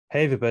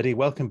Hey everybody,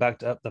 welcome back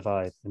to Up the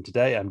Vibe. And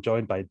today I'm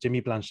joined by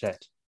Jimmy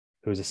Blanchette,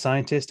 who is a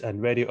scientist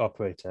and radio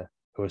operator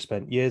who has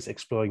spent years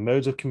exploring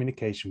modes of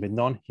communication with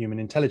non-human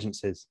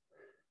intelligences.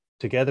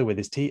 Together with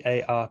his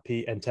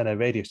TARP antenna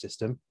radio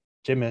system,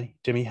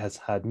 Jimmy has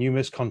had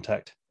numerous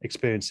contact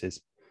experiences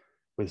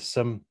with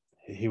some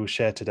he will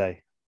share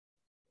today.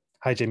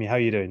 Hi Jimmy, how are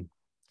you doing?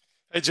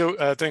 Hey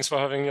Joe, thanks for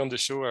having me on the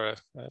show. I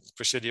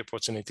appreciate the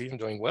opportunity. I'm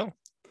doing well.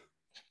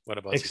 What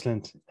about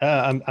Excellent.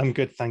 I'm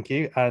good, thank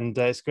you. And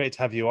it's great to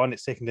have you on.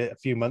 It's taken a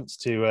few months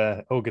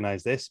to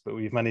organize this, but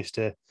we've managed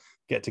to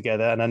get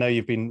together. And I know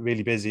you've been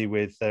really busy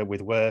with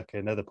work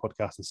and other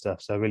podcasts and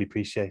stuff. So I really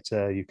appreciate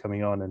you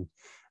coming on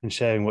and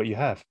sharing what you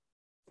have.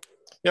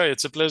 Yeah,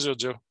 it's a pleasure,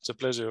 Joe. It's a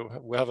pleasure.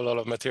 We have a lot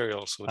of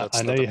material, so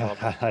that's not a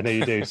problem. I know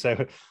you do.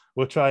 So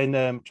we'll try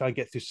and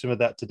get through some of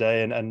that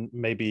today, and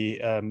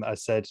maybe as I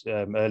said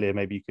earlier,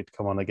 maybe you could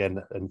come on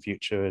again in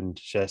future and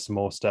share some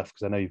more stuff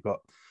because I know you've got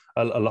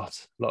a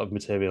lot of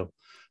material.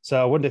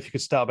 So I wonder if you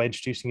could start by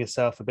introducing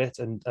yourself a bit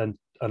and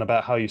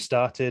about how you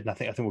started. And I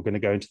think we're going to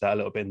go into that a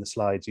little bit in the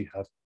slides you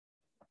have.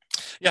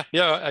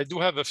 Yeah, I do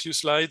have a few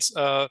slides.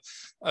 I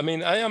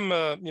mean, I am,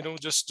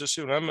 just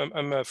you know,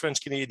 I'm a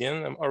French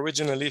Canadian. I'm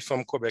originally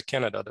from Quebec,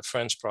 Canada, the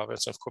French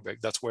province of Quebec.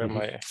 That's where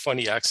my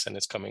funny accent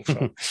is coming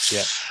from.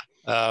 Yeah.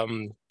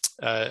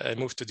 I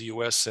moved to the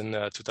US in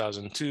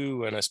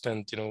 2002, and I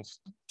spent,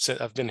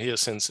 I've been here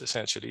since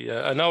essentially.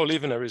 I now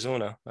live in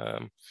Arizona,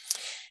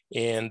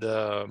 I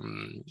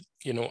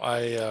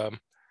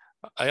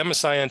am a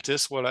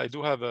scientist. Well, I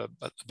do have a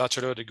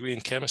bachelor degree in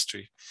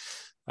chemistry.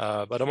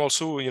 But I'm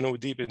also,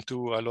 deep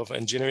into, I love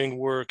engineering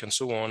work and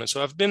so on. And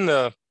so I've been,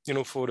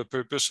 for the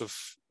purpose of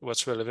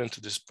what's relevant to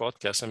this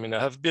podcast, I mean, I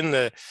have been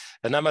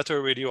an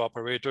amateur radio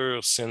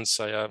operator since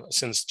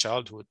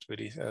childhood,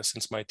 really,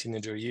 since my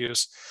teenager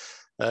years,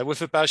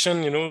 with a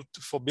passion,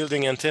 for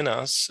building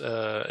antennas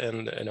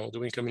and,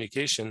 doing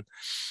communication.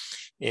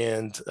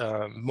 And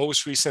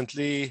most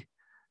recently,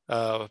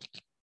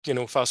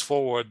 fast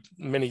forward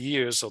many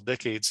years or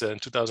decades, in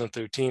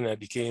 2013, I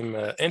became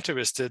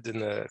interested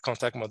in a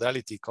contact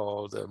modality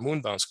called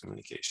moon-bound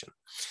communication.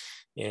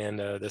 And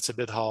that's a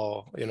bit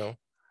how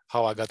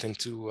I got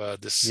into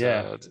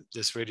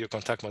this radio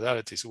contact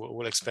modality. So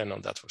we'll expand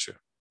on that for sure.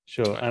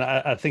 Sure. And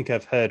I think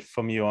I've heard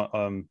from you,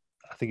 I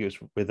think it was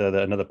with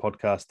another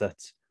podcast, that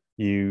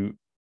you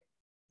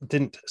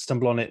didn't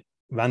stumble on it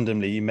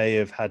randomly. You may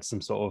have had some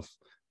sort of,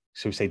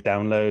 shall we say,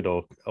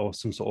 download or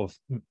some sort of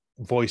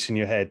voice in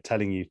your head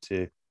telling you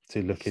to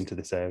look into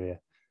this area.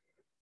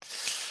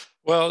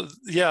 Well,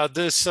 yeah,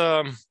 this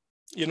I've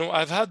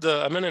had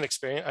I am an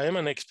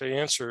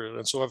experiencer,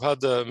 and so I've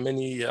had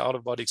many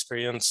out-of-body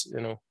experience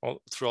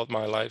all throughout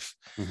my life.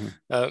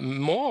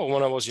 More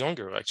when I was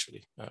younger,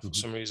 actually, for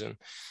some reason.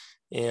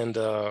 And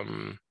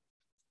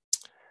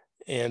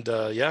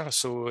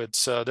so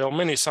it's there are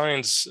many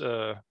signs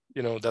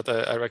that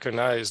I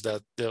recognize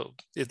that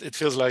it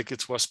feels like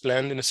it was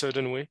planned in a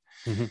certain way.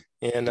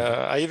 And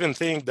I even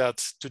think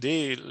that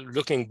today,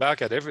 looking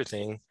back at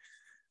everything,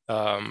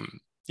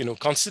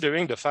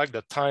 considering the fact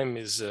that time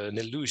is an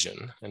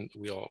illusion, and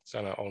we all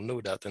kind of all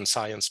know that, and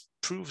science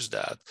proves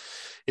that,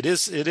 it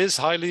is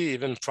highly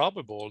even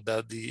probable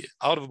that the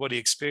out-of-body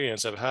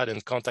experience I've had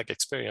and contact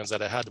experience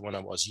that I had when I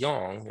was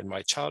young in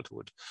my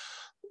childhood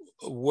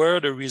were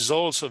the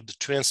results of the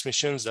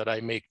transmissions that I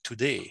make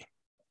today.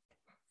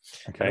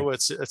 Okay.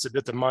 It's a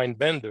bit a mind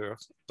bender,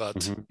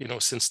 but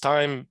since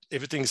time,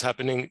 everything's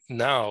happening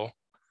now,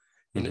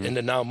 in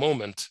the now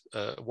moment.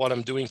 What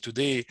I'm doing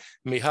today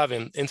may have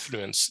an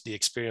influence the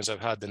experience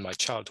I've had in my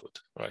childhood,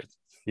 right?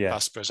 Yeah.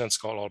 Past, present,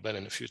 all better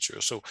in the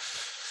future. So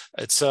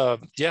it's So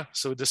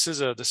this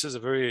is a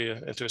very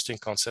interesting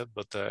concept,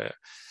 but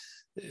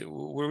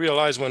we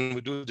realize when we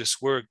do this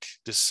work,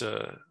 this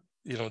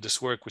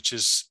work, which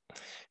is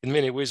in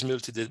many ways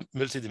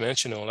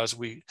multidimensional, as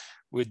we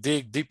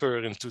dig deeper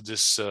into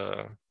this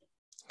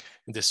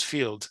in this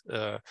field,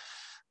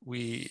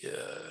 we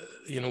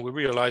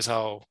realize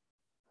how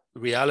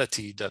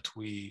reality that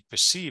we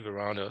perceive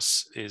around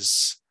us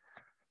is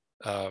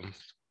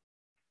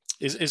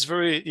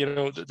very,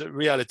 the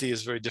reality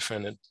is very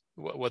different than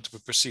what we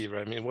perceive,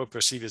 right? I mean, what we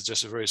perceive is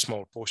just a very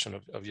small portion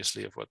of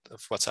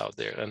what's out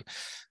there. And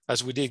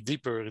as we dig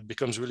deeper, it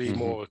becomes really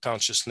more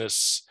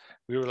consciousness.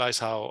 We realize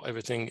how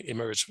everything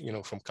emerged,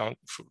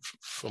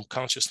 from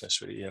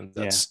consciousness, really. And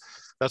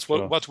that's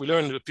what we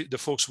learn. The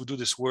folks who do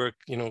this work,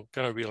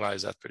 kind of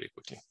realize that pretty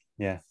quickly.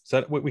 Yeah.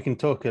 So we can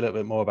talk a little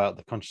bit more about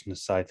the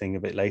consciousness side thing a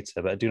bit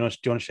later, but do you want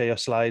to share your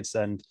slides?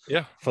 And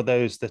for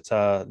those that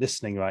are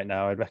listening right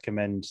now, I'd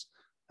recommend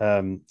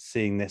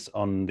seeing this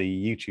on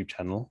the YouTube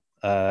channel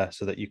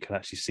so that you can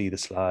actually see the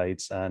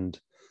slides and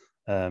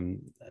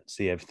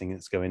see everything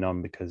that's going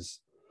on, because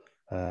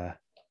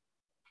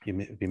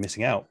you'd be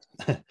missing out.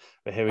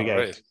 But here we go.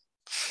 Right.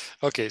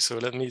 Okay, so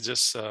let me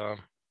just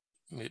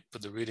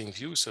put the reading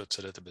view so it's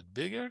a little bit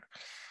bigger.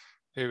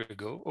 Here we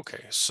go.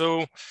 Okay,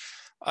 so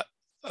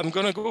I'm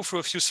going to go through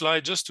a few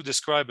slides just to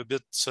describe a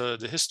bit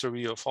the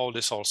history of how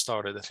this all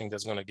started. I think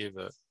that's going to give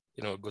a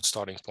good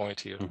starting point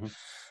here.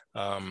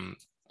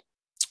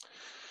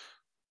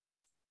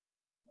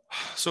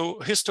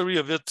 So history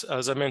of it,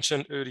 as I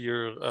mentioned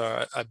earlier,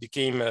 I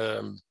became,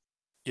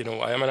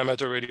 I am an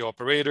amateur radio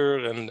operator,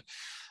 and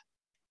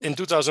in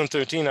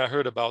 2013, I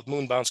heard about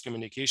moon-bound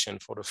communication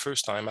for the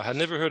first time. I had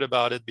never heard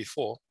about it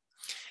before.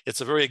 It's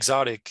a very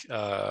exotic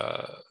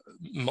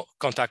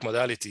contact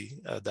modality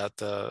that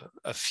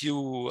a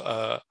few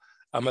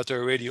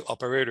amateur radio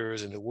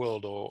operators in the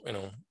world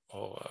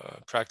are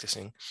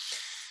practicing.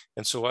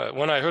 And so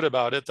when I heard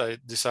about it, I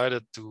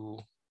decided to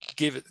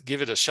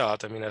give it a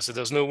shot. I mean, I said,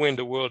 there's no way in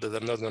the world that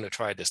I'm not going to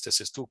try this. This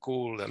is too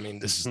cool. I mean,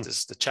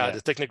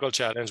 the technical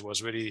challenge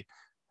was really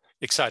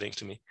exciting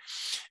to me.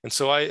 And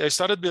so I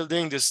started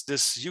building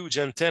this huge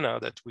antenna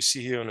that we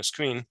see here on the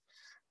screen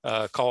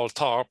called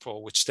TARP,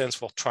 or which stands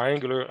for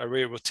Triangular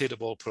Array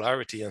Rotatable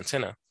Polarity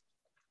Antenna.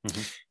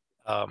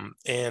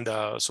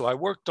 So I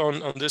worked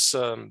on this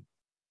on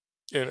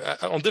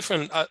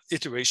different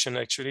iteration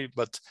actually,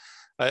 but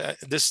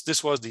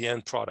this was the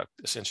end product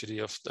essentially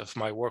of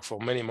my work for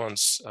many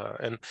months.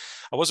 And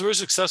I was very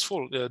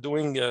successful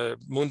doing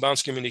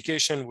moon-bound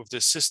communication with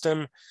this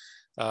system.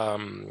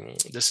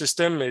 The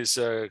system is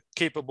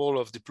capable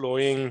of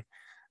deploying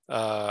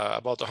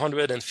about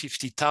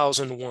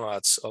 150,000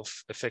 watts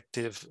of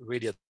effective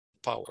radiant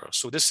power.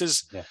 So this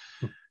is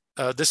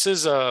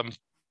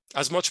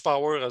as much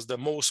power as the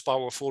most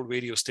powerful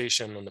radio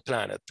station on the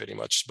planet, pretty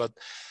much. But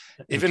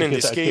even in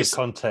this case, give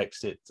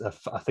context,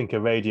 I think a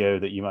radio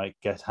that you might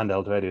get,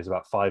 handheld radio, is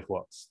about 5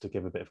 watts, to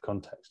give a bit of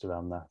context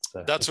around that.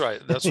 So. That's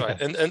right.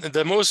 And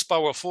the most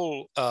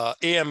powerful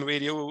AM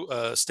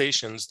radio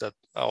stations that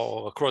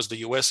are across the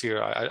US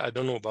here, I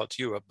don't know about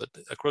Europe, but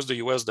across the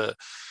US,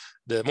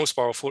 the most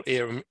powerful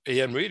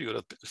AM radio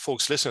that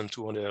folks listen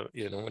to on their,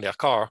 in their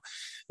car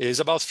is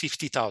about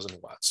 50,000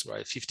 watts,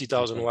 right?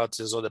 50,000 watts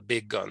is all the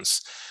big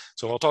guns.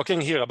 So we're talking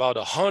here about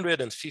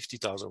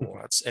 150,000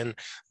 watts. And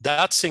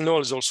that signal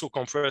is also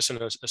compressed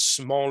in a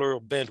smaller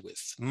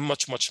bandwidth,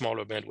 much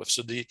smaller bandwidth.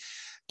 So the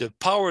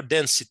power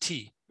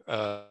density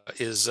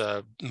is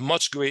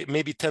much great,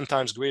 maybe 10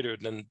 times greater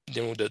than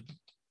the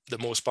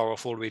most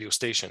powerful radio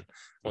station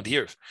on the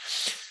earth.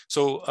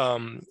 So,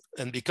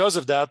 and because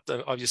of that,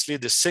 obviously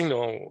the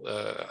signal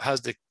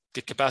has the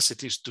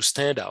capacity to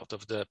stand out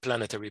of the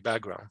planetary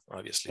background,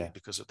 obviously,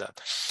 because of that.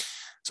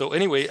 So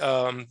anyway,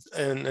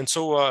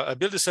 so I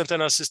built this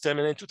antenna system,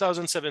 and in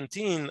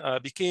 2017,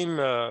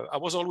 I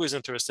was always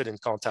interested in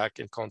contact,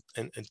 in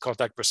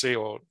contact per se,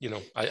 or,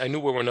 I knew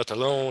we were not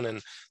alone,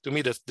 and to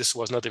me that this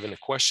was not even a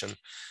question.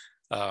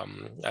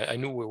 I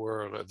knew we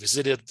were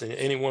visited.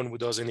 Anyone who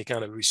does any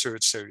kind of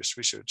research, serious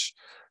research,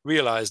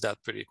 realized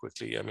that pretty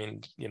quickly. I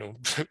mean,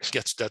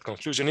 gets to that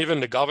conclusion.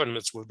 Even the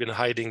governments who have been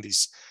hiding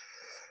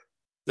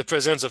the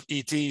presence of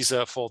ETs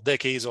for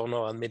decades or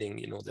not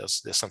admitting,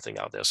 there's something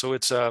out there. So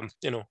it's,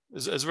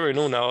 it's very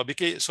known now.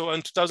 So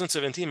in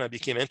 2017, I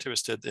became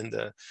interested in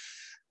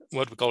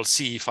what we call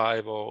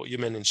CE5, or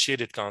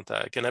human-initiated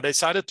contact, and I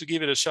decided to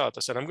give it a shot.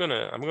 I said, I'm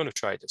gonna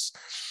try this.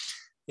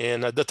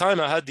 And at the time,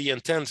 I had the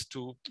intent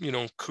to,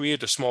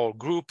 create a small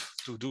group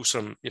to do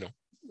some,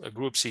 a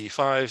group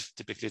CE5.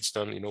 Typically, it's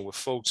done, with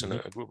folks and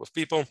a group of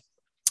people.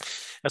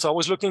 And so I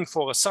was looking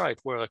for a site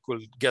where I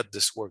could get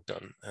this work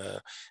done.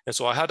 And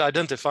so I had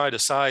identified a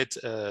site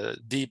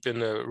deep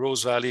in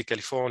Rose Valley,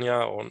 California,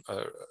 on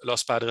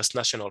Los Padres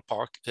National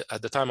Park.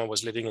 At the time, I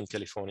was living in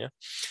California.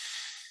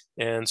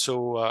 And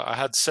so I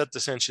had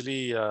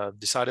essentially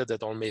decided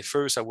that on May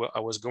 1st, I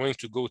was going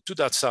to go to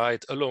that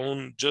site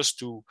alone, just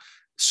to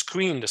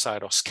screen the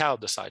site or scout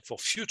the site for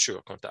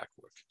future contact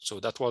work. So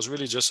that was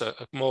really just a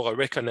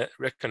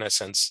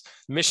reconnaissance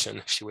mission,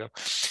 if you will.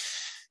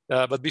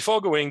 But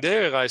before going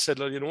there, I said,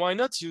 why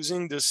not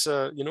using this,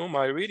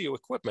 my radio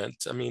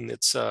equipment? I mean,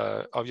 it's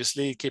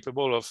obviously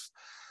capable of,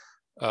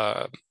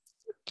 I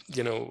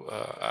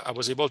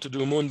was able to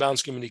do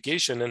moon-bound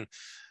communication, and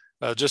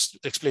just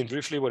explain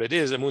briefly what it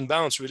is. A moon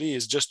bounce really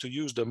is just to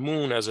use the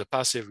moon as a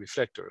passive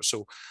reflector.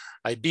 So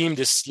I beam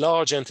this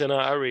large antenna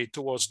array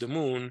towards the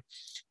moon,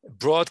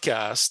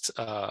 broadcast,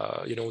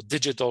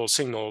 digital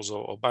signals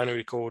or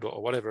binary code or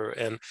whatever,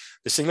 and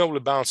the signal will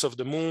bounce off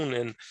the moon,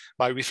 and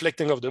by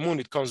reflecting off the moon,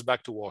 it comes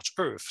back towards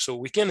Earth. So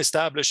we can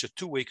establish a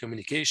two-way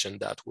communication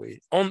that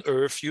way on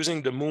Earth,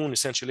 using the moon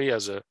essentially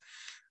as a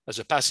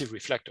passive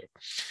reflector.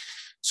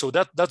 So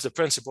that's the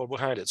principle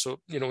behind it. So,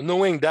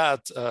 knowing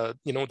that,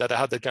 that I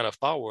had that kind of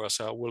power,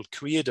 so I will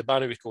create a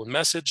binary code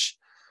message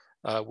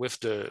with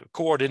the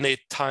coordinate,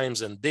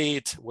 times, and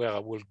date where I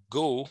will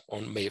go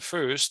on May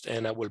 1st,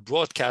 and I will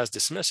broadcast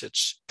this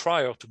message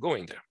prior to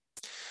going there.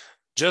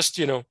 Just,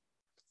 in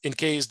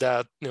case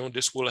that,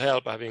 this will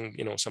help having,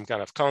 some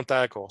kind of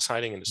contact or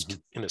sighting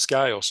in the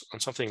sky or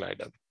something like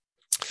that.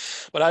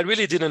 But I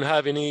really didn't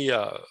have any,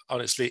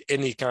 honestly,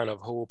 any kind of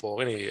hope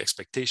or any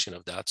expectation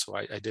of that. So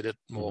I did it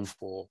more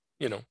for,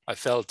 I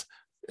felt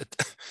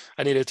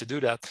I needed to do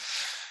that.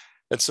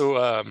 And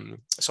so,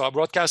 so I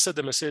broadcasted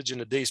the message in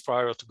the days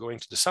prior to going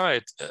to the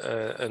site.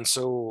 And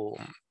so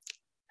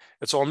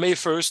on May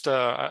 1st,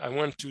 I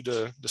went to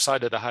the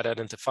site that I had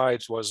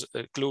identified. It was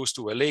close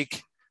to a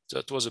lake. So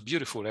it was a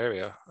beautiful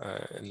area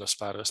in Los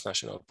Padres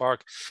National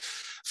Park.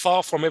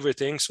 far from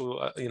everything.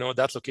 So, you know,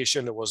 that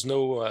location, there was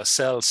no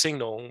cell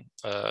signal,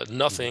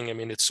 nothing. I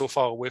mean, it's so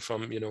far away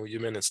from, you know,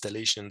 human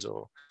installations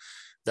or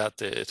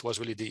that it was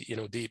really deep, you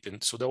know, deep.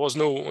 And so there was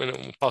no, you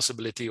know,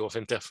 possibility of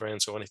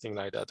interference or anything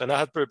like that. And I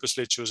had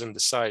purposely chosen the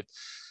site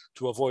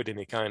to avoid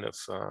any kind of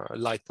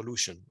light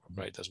pollution,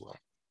 right, as well.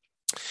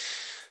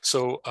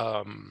 So,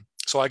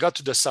 so I got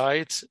to the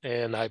site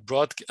and I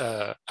brought,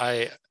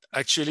 I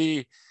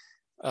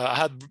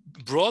had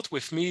brought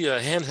with me a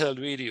handheld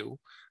radio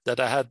that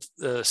I had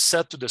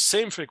set to the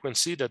same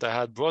frequency that I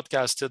had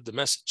broadcasted the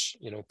message,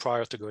 you know,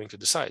 prior to going to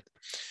the site.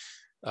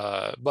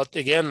 But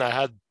again, I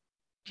had,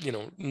 you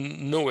know,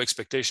 no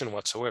expectation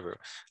whatsoever.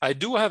 I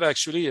do have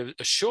actually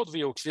a short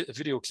video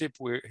clip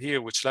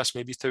here, which lasts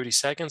maybe 30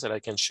 seconds that I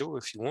can show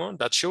if you want.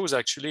 That shows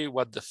actually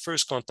what the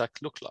first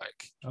contact looked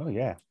like. Oh,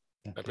 yeah.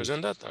 I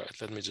present that. All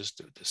right, let me just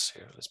do this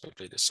here. Let's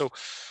play this. So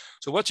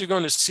what you're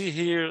going to see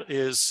here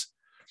is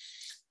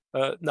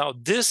now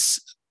this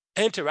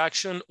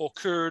interaction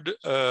occurred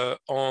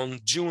on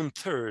June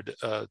 3rd,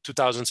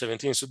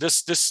 2017. So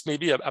this may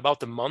be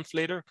about a month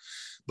later,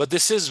 but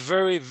this is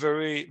very,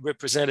 very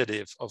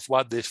representative of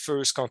what the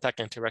first contact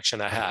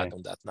interaction I had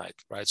on that night,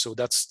 right? So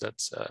that's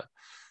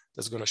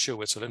going to show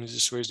it. So let me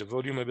just raise the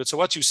volume a bit. So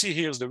what you see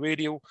here is the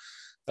radio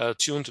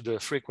tuned to the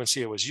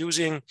frequency I was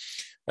using.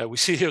 We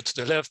see here to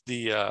the left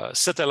the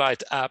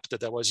satellite app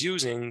that I was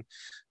using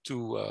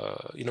to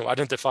you know,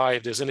 identify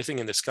if there's anything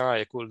in the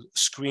sky. I could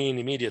screen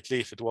immediately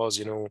if it was,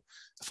 you know,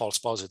 a false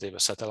positive, a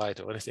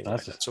satellite or anything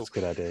like that. So that's a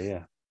good idea,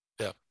 yeah.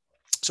 Yeah.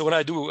 So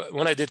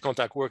when I did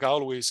contact work, I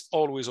always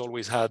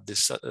had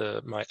this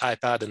my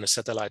iPad and the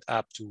satellite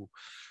app to,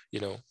 you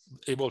know,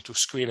 able to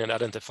screen and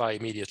identify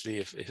immediately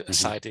if a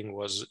sighting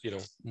was, you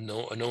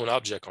know, a known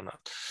object or not.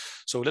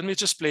 So let me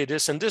just play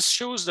this, and this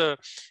shows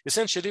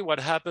essentially what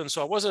happened.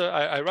 So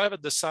I arrived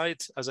at the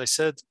site, as I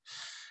said,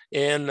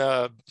 and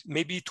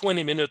maybe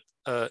 20 minutes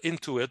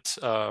into it,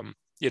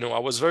 you know, I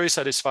was very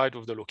satisfied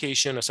with the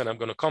location. I said, I'm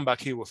going to come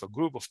back here with a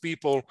group of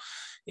people.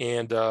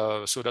 And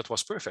so that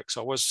was perfect.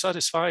 So I was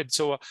satisfied.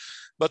 So,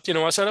 but, you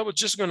know, I said I was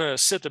just going to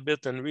sit a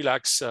bit and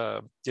relax,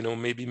 you know,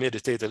 maybe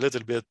meditate a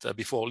little bit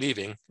before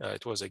leaving.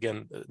 It was,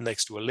 again,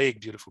 next to a lake,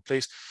 beautiful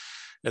place.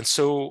 And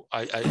so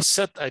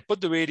I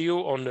put the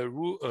radio on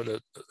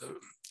the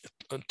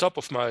on top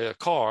of my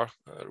car,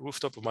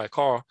 rooftop of my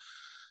car,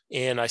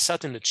 and I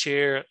sat in the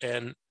chair,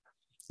 and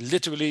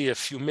literally a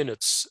few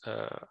minutes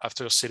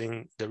after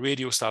sitting, the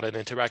radio started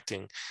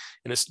interacting,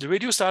 and the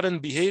radio started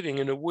behaving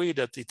in a way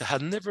that it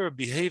had never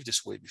behaved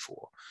this way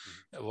before.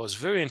 I was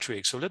very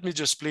intrigued. So let me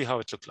just play how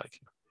it looked like.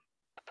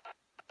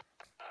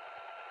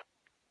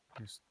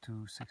 It's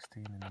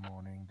 2:16 in the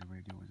morning. The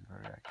radio is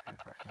very active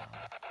right now.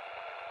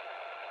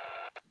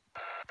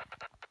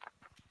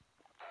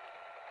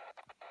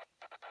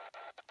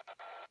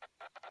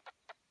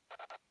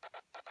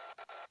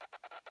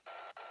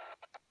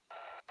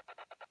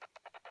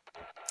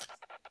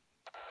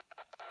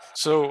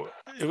 So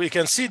we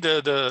can see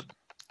let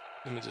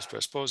me just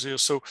press pause here.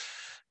 So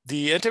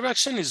the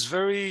interaction is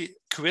very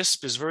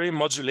crisp, is very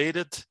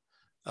modulated.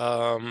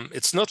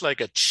 It's not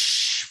like a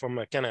from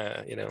a kind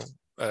of, you know,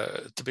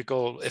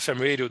 typical FM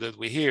radio that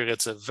we hear.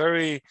 It's a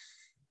very,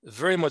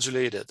 very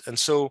modulated. And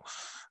so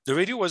the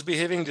radio was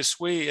behaving this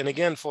way. And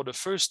again, for the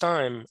first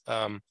time,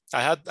 I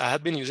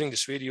had been using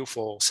this radio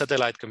for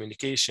satellite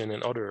communication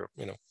and other,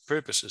 you know,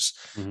 purposes.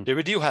 The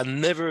radio had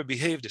never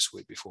behaved this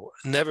way before.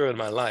 Never in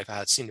my life I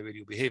had seen the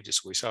radio behave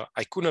this way. So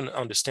I couldn't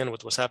understand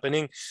what was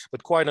happening.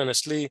 But quite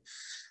honestly,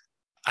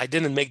 I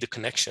didn't make the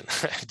connection.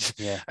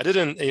 I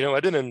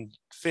didn't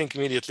think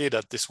immediately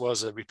that this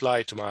was a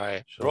reply to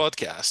my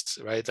broadcast,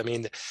 right? I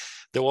mean,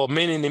 there were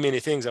many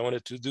things I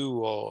wanted to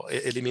do or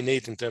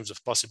eliminate in terms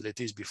of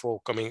possibilities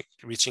before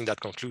reaching that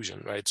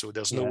conclusion, right? So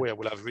there's no way I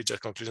would have reached that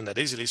conclusion that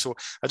easily. So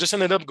I just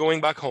ended up going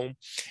back home,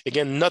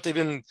 again, not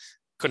even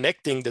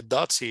connecting the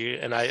dots here.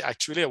 And I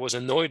was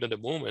annoyed at the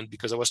moment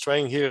because I was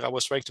trying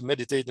to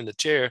meditate in the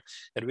chair,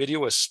 and radio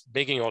was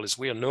making all this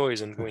weird noise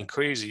and going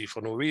crazy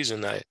for no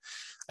reason.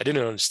 I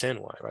didn't understand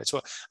why, right?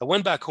 So I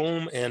went back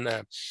home, and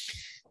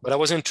but I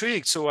was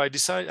intrigued. So I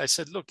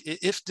said, look,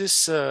 if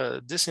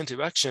this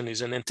interaction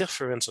is an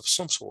interference of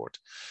some sort,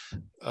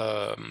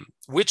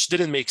 which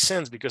didn't make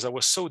sense because I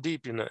was so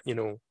deep in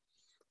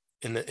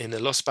the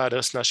Los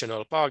Padres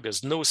National Park,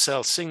 there's no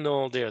cell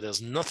signal there.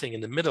 There's nothing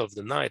in the middle of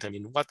the night. I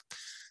mean,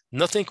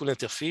 nothing could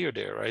interfere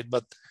there, right?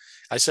 But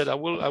I said, I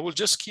will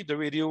just keep the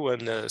radio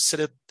and set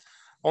it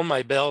on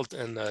my belt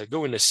and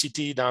go in the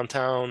city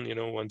downtown, you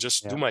know, and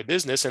just do my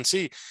business and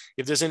see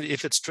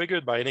if it's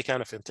triggered by any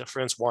kind of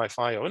interference,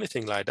 Wi-Fi or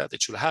anything like that.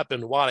 It should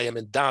happen while I am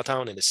in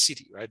downtown in the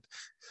city, right?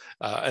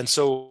 And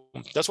so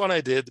that's what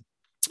I did.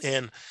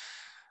 And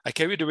I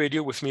carried the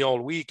radio with me all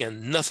week,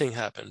 and nothing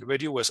happened. The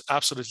radio was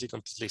absolutely,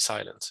 completely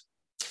silent.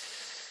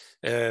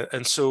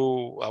 And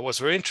so I was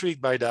very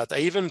intrigued by that. I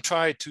even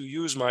tried to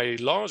use my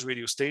large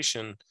radio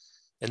station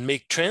and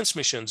make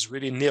transmissions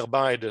really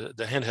nearby the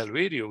handheld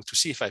radio to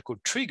see if I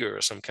could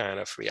trigger some kind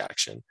of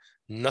reaction.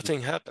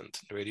 Nothing happened.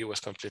 The radio was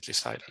completely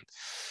silent.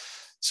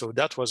 So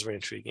that was very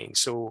intriguing.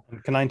 So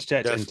can I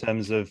interject in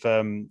terms of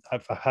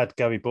I've had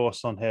Gary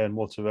Borst on here and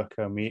Walter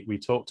Rucker, and we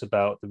talked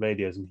about the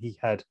radios, and he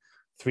had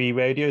 3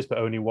 radios, but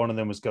only one of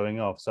them was going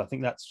off. So I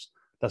think that's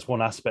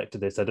one aspect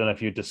of this. I don't know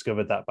if you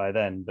discovered that by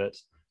then, but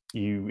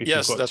you've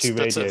got 2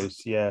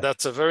 radios.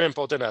 That's a very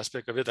important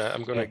aspect of it.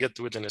 I'm going to get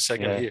to it in a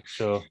second here.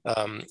 Sure.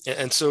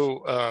 And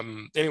so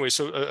anyway,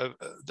 so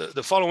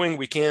the following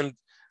weekend,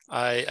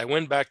 I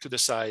went back to the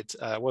site.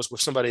 I was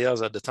with somebody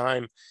else at the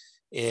time,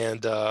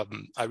 and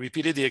I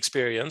repeated the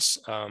experience.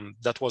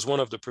 That was one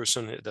of the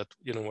person that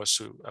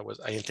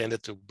I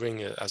intended to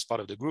bring as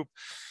part of the group.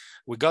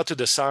 We got to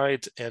the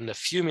site, and a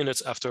few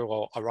minutes after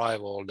our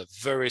arrival, the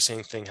very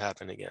same thing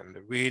happened again.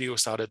 The radio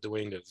started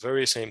doing the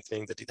very same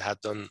thing that it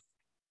had done,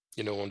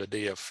 on the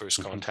day of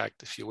first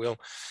contact, if you will.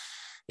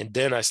 And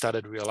then I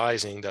started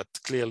realizing that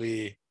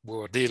clearly we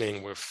were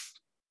dealing with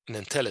an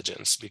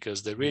intelligence,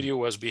 because the radio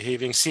was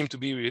seemed to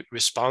be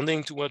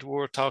responding to what we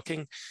were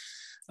talking.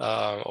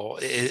 Or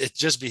it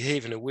just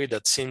behaved in a way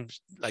that seemed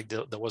like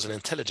there was an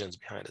intelligence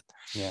behind it.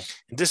 Yeah.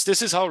 And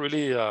this is how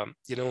really,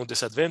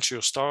 this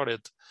adventure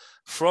started.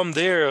 From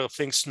there,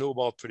 things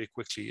snowballed pretty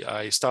quickly.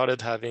 I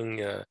started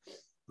having a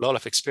lot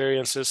of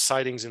experiences,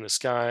 sightings in the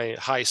sky,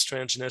 high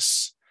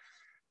strangeness.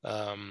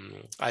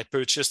 I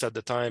purchased at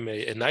the time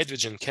a night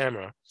vision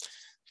camera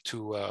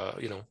to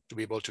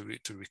be able to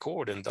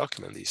record and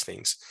document these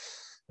things.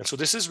 And so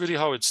this is really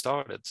how it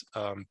started.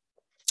 And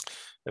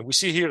we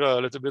see here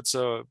a little bit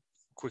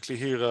quickly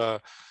here,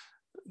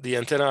 the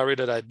antenna array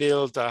that I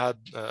built. I had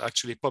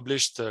actually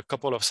published a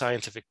couple of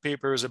scientific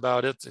papers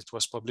about it. It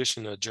was published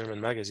in a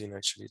German magazine,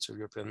 actually. It's a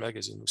European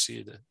magazine. We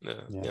see the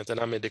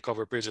antenna made the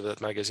cover page of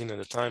that magazine at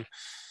the time.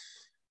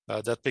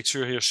 That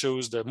picture here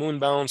shows the moon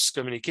bounce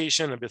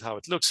communication, a bit how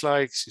it looks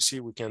like. So you see,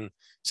 we can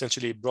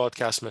essentially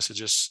broadcast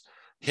messages,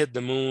 hit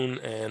the moon,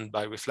 and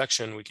by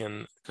reflection, we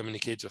can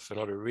communicate with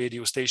another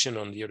radio station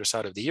on the other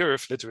side of the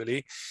Earth,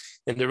 literally.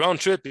 And the round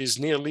trip is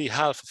nearly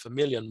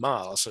 500,000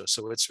 miles.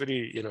 So it's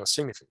really,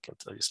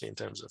 significant, obviously, in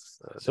terms of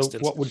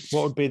distance. What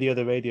would be the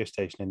other radio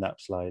station in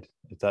that slide?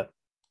 That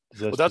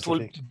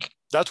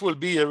will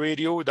be a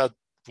radio that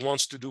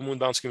wants to do moon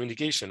bounce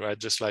communication, right?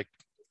 Just like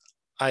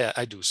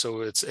I do.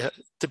 So it's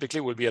typically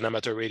will be an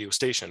amateur radio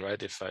station,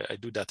 right? If I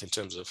do that in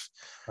terms of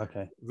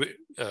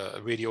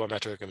radio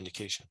amateur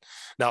communication.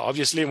 Now,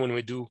 obviously, when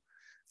we do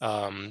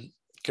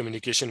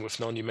communication with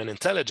non-human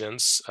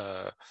intelligence,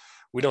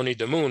 we don't need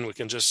the moon. We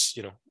can just,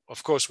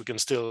 of course, we can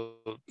still,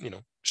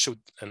 shoot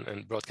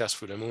and broadcast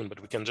through the moon, but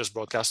we can just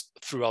broadcast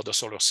throughout the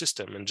solar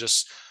system and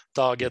just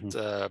target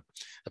a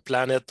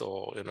planet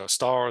or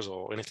stars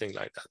or anything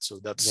like that. So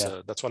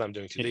that's what I'm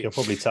doing today. You're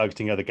probably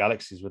targeting other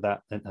galaxies with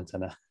that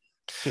antenna.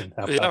 And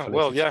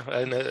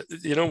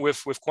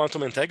with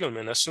quantum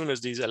entanglement, as soon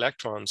as these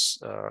electrons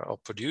are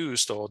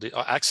produced or they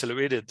are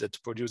accelerated to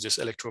produce this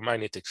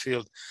electromagnetic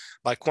field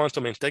by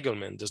quantum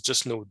entanglement, there's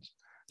just no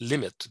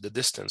limit to the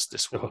distance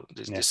this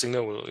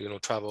signal will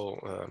travel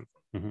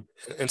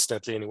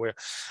instantly anywhere.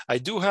 I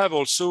do have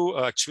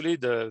also actually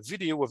the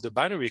video of the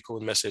binary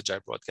code message I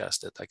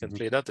broadcasted. I can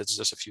play that. It's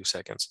just a few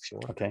seconds if you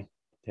want. Okay.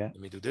 Yeah. Let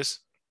me do this.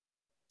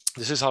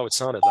 This is how it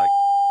sounded like.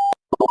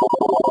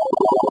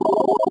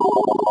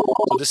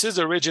 So this is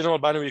the original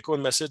binary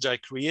code message I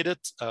created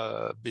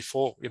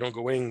before,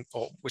 going,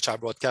 or which I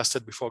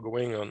broadcasted before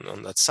going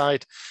on that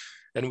site.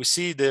 And we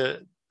see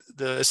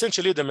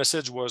essentially the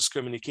message was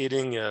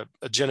communicating a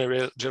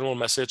general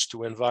message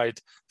to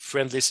invite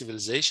friendly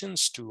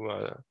civilizations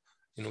to,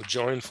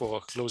 join for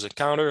a close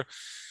encounter.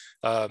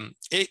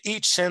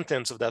 Each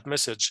sentence of that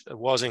message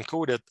was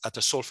encoded at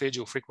a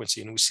solfeggio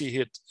frequency, and we see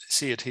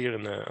it here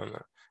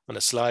on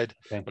a slide,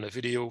 on a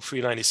video,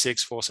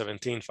 396,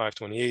 417,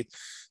 528.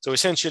 So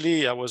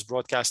essentially, I was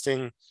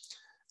broadcasting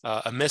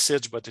a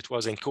message, but it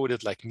was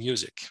encoded like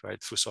music,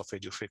 right, through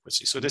solfeggio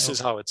frequency. So this is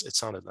how it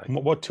sounded like.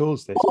 What tool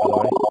is this, by the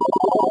way?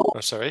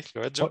 I'm sorry,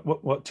 go ahead, John.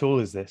 What tool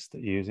is this that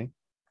you're using?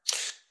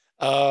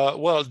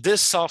 Well,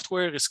 this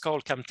software is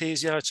called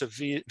Camtasia. It's a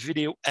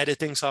video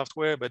editing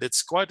software, but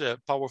it's quite a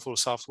powerful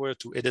software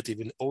to edit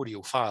even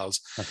audio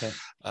files. Okay.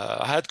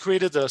 I had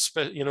created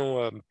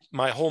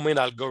my homemade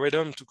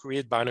algorithm to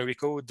create binary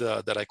code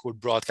that I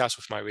could broadcast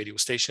with my radio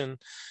station.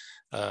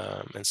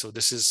 And so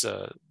this is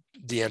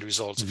the end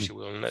result, if you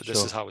will. And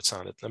this is how it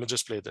sounded. Let me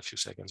just play it a few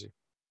seconds here.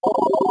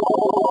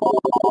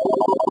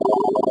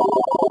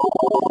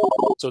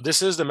 So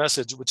this is the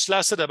message, which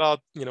lasted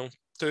about,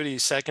 30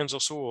 seconds or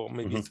so, or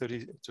maybe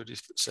 30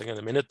 seconds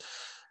a minute.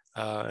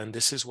 And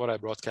this is what I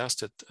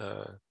broadcasted,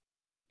 to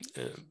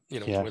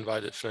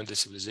invite friendly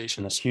civilizations.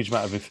 And that's a huge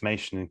amount of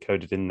information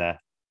encoded in there.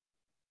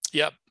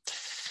 Yeah.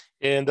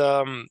 And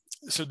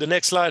so the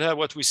next slide had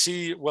what we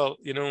see. Well,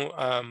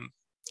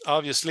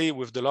 obviously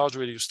with the large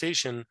radio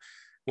station,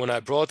 when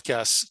I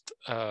broadcast,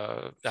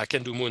 I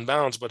can do moon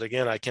bounds, but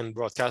again, I can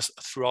broadcast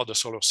throughout the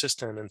solar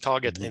system and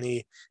target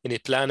any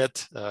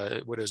planet,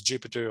 whether it's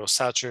Jupiter or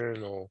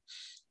Saturn or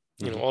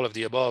all of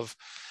the above.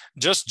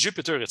 Just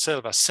Jupiter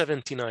itself has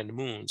 79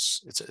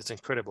 moons. It's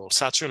incredible.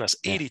 Saturn has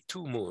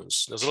 82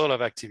 moons. There's a lot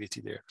of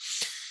activity there.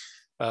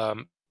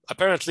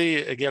 Apparently,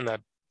 again, I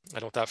I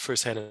don't have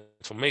firsthand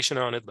information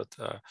on it, but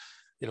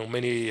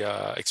many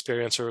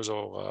experiencers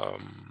or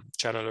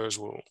channelers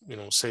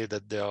will say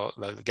that they are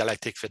like the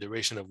Galactic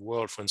Federation of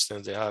World, for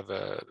instance. They have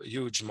a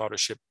huge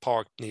mothership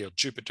parked near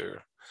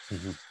Jupiter,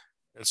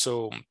 and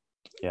so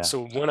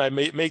when I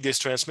make these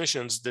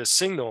transmissions, the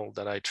signal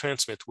that I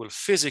transmit will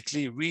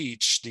physically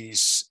reach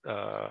these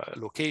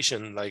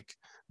location, like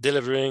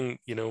delivering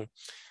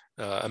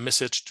a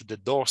message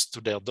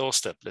to their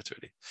doorstep,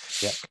 literally.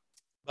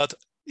 But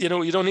you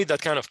don't need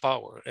that kind of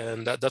power,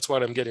 and that's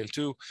what I'm getting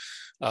to.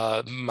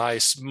 My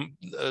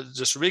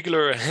just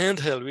regular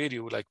handheld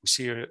radio, like we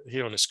see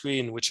here on the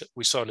screen, which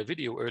we saw in the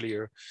video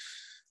earlier,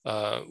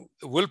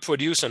 will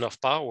produce enough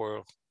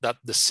power that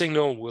the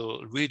signal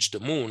will reach the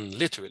moon,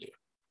 literally.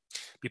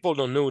 People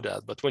don't know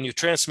that, but when you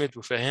transmit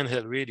with a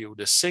handheld radio,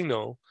 the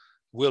signal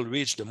will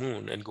reach the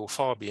moon and go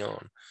far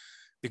beyond,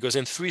 because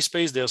in free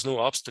space there's no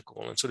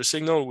obstacle, and so the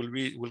signal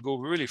will go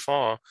really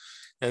far.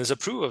 And as a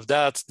proof of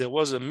that, there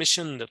was a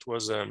mission that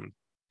was a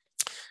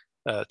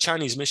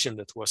Chinese mission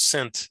that was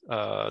sent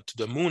to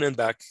the moon and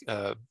back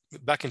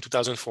in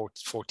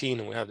 2014,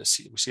 and we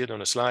see it on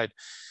the slide.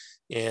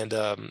 And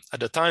at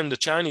the time, the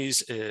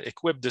Chinese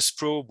equipped this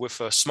probe with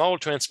a small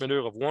transmitter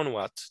of 1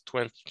 watt,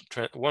 1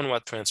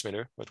 watt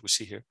transmitter, what we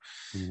see here,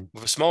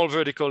 with a small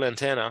vertical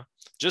antenna,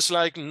 just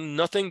like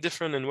nothing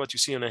different than what you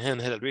see on the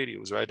handheld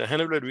radios, right? The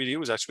handheld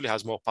radios actually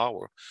has more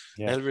power.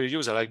 Handheld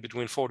radios are like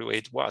between 4 to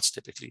 8 watts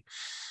typically.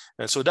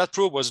 And so that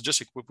probe was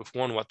just equipped with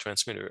 1 watt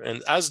transmitter.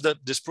 And as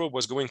this probe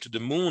was going to the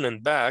moon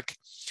and back,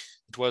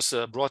 it was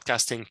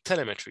broadcasting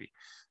telemetry,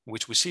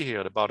 which we see here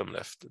at the bottom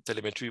left,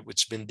 telemetry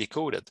which has been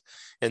decoded.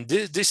 And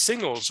these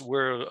signals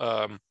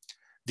were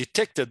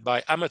detected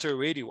by amateur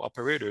radio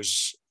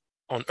operators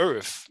on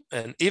Earth.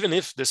 And even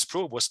if this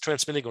probe was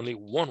transmitting only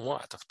 1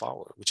 watt of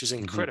power, which is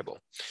incredible.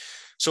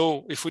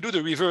 So if we do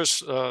the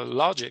reverse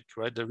logic,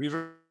 right, the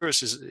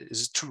reverse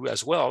is true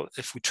as well.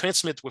 If we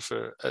transmit with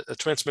a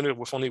transmitter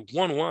with only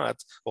 1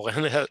 watt or a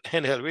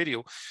handheld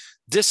radio,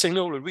 this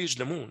signal will reach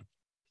the moon.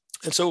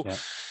 And so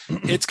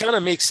it kind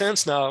of makes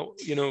sense now,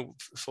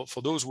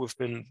 for those who have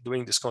been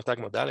doing this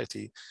contact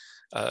modality,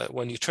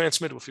 when you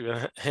transmit with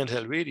your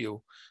handheld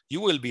radio,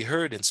 you will be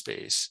heard in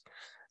space.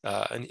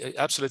 And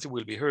absolutely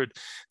will be heard.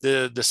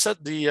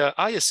 The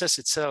ISS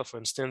itself, for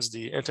instance,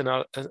 the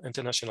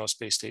International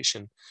Space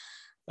Station,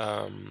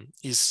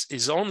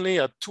 is only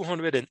at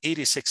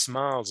 286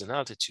 miles in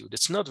altitude.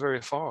 It's not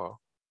very far,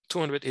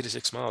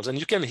 286 miles. And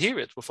you can hear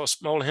it with a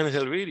small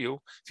handheld radio.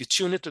 If you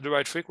tune it to the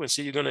right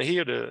frequency, you're going to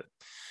hear the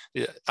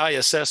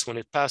ISS when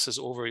it passes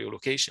over your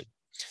location.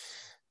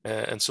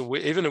 And so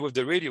even with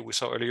the radio we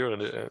saw earlier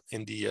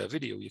in the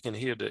video, you can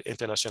hear the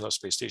International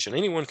Space Station.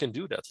 Anyone can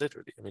do that,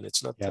 literally. I mean,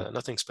 it's not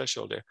nothing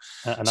special there.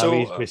 And so,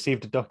 I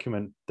received a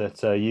document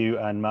that you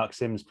and Mark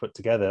Sims put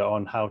together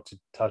on how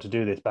to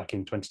do this back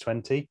in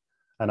 2020,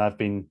 and I've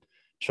been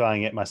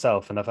trying it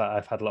myself, and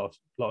I've had a lot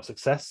of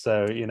success.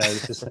 So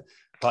this is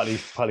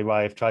partly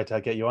why I've tried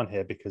to get you on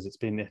here, because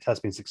it has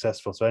been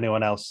successful. So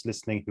anyone else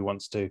listening who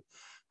wants to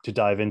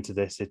dive into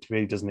this, it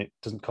really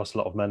doesn't cost a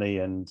lot of money,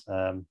 and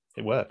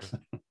it works.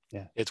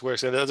 It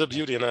works, and that's a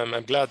beauty. And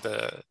I'm glad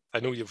that I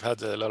know you've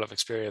had a lot of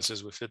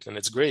experiences with it, and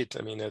it's great.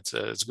 I mean,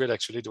 it's great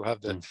actually to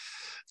have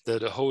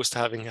the host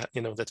having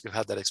that we've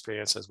had that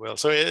experience as well.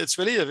 So it's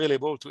really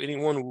available to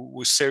anyone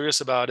who's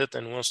serious about it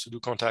and wants to do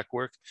contact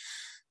work.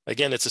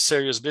 Again, it's a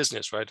serious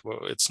business, right?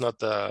 Well, it's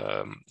not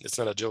a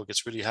joke.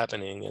 It's really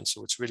happening, and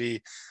so it's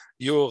really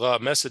your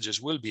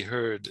messages will be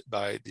heard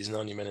by these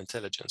non-human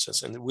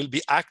intelligences, and will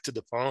be acted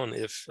upon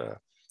if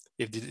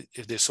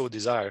they so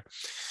desire.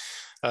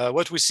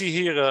 What we see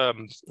here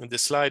in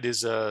this slide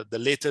is the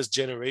latest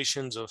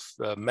generations of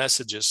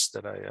messages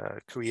that I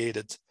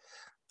created.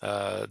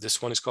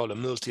 This one is called a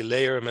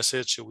multi-layer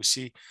message. So we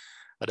see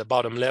at the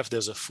bottom left,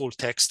 there's a full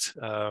text,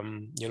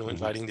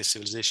 inviting the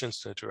civilizations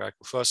to interact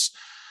with us.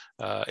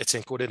 It's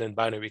encoded in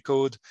binary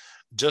code.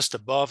 Just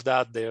above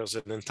that, there's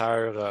an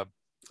entire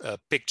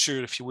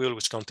picture, if you will,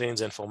 which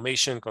contains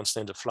information,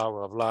 contains the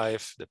flower of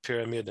life, the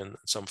pyramid, and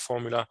some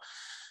formula.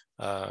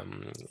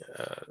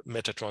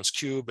 Metatron's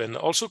cube, and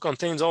also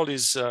contains all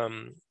these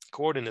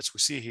coordinates we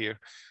see here,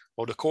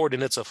 or the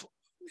coordinates of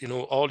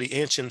all the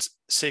ancient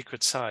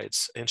sacred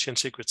sites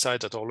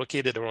that are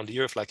located around the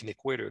Earth like an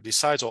equator. These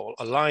sites are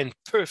aligned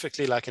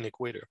perfectly like an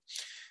equator.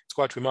 It's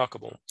quite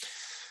remarkable.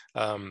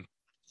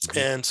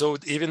 And so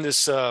even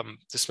this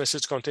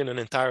message contains an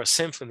entire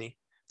symphony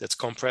that's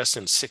compressed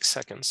in 6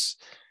 seconds,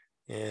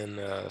 in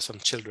some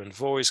children's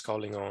voice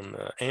calling on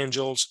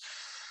angels.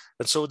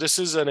 And so this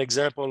is an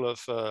example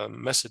of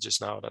messages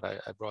now that I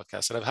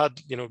broadcast. And I've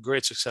had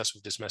great success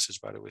with this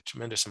message, by the way,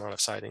 tremendous amount of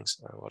sightings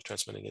while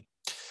transmitting it.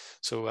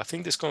 So I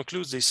think this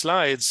concludes these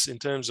slides in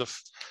terms of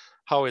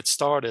how it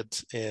started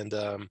and,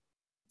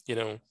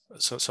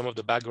 so some of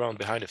the background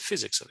behind the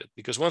physics of it.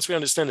 Because once we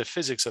understand the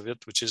physics of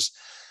it, which is,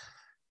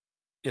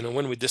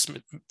 when we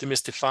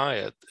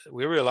demystify it,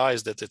 we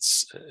realize that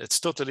it's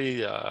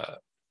totally,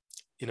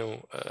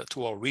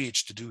 to our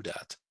reach to do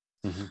that.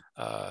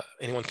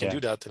 Anyone can do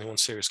that. Anyone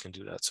serious can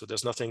do that. So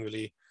there's nothing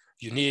really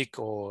unique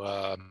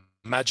or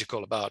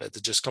magical about it.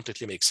 It just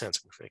completely makes sense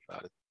if we think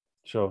about it.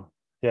 Sure.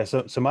 Yeah.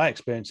 So my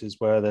experiences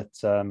were that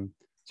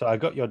so I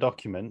got your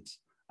document,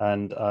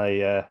 and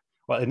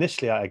well,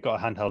 initially I got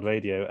a handheld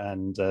radio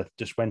and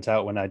just went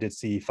out when I did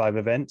CE5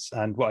 events.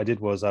 And what I did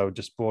was I would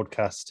just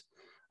broadcast,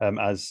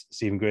 as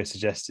Stephen Gray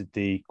suggested,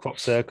 the crop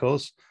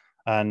circles,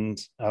 and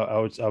I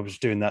was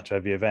doing that to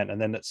every event.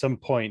 And then at some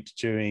point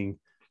during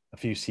a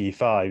few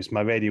CE5s,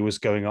 my radio was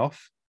going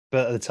off.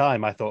 But at the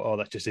time, I thought, oh,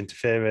 that's just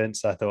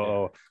interference. I thought,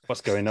 oh,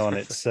 what's going on?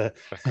 It's maybe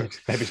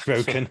it's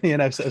broken,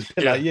 so it's a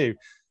bit like you.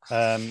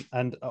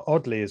 And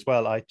oddly as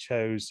well, I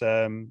chose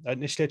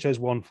initially I chose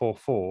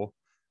 144.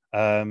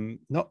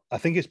 Not, I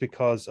think it's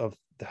because of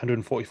the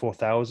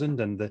 144,000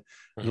 and a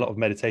lot of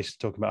meditations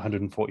talking about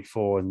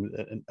 144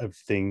 and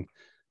everything.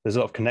 There's a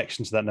lot of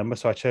connection to that number,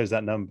 so I chose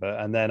that number.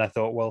 And then I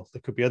thought, well,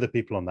 there could be other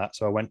people on that,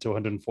 so I went to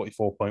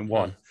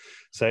 144.1.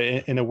 So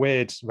in a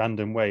weird,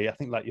 random way, I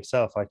think like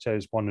yourself, I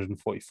chose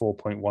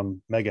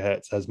 144.1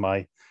 megahertz as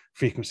my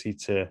frequency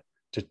to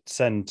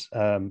send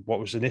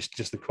what was initially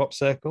just the crop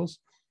circles.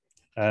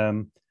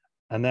 And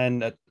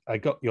then I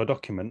got your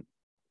document,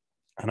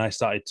 and I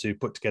started to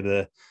put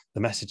together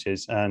the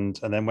messages, and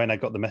then when I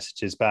got the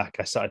messages back,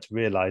 I started to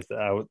realize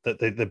that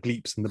the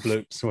bleeps and the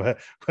bloops were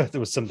there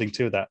was something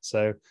to that.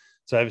 So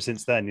ever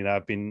since then,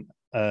 I've been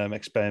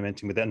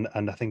experimenting with it,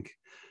 and I think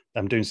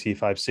I'm doing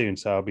CE5 soon,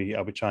 so I'll be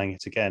trying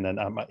it again. And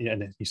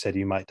you said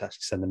you might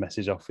actually send a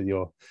message off with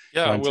your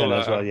antenna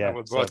as well. Yeah, I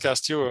will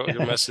broadcast your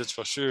message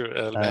for sure.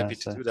 I'll be happy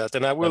to do that,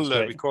 and I will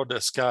record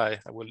the sky.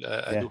 I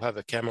do have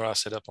a camera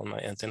set up on my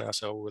antenna,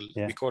 so I will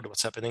record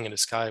what's happening in the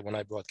sky when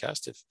I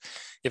broadcast.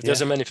 If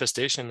there's a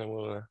manifestation, I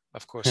will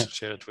of course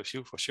share it with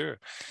you for sure.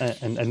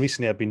 And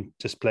recently, I've been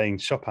just playing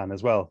Chopin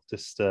as well.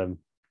 Just playing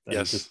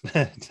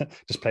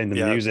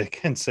the music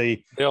and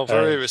see. They are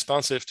very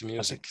responsive to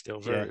music. They're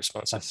very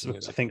responsive to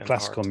music. I think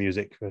classical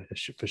music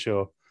for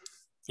sure.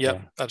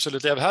 Yeah,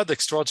 absolutely. I've had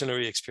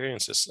extraordinary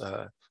experiences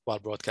while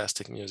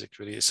broadcasting music.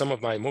 Really, some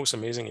of my most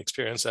amazing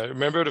experience. I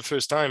remember the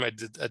first time I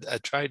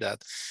tried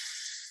that.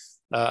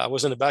 I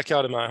was in the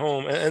backyard of my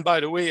home, and by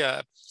the way,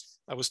 I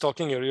was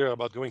talking earlier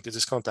about going to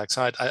this contact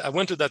site. I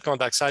went to that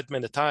contact site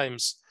many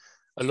times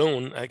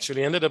alone.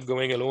 Actually ended up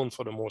going alone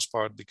for the most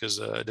part because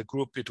the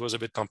group, it was a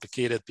bit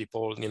complicated.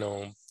 People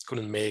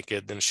couldn't make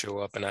it, didn't show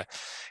up, and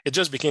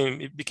it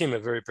became a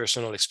very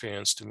personal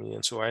experience to me.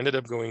 And so I ended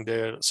up going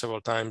there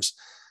several times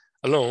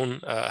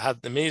alone. Had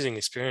amazing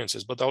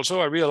experiences, but also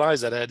I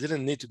realized that I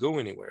didn't need to go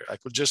anywhere. I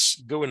could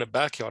just go in the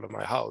backyard of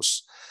my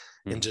house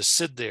and just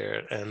sit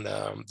there, and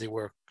they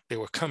were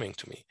coming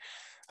to me.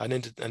 I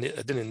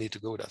didn't need to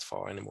go that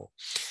far anymore.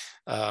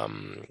 So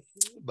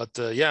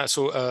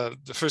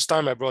the first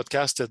time I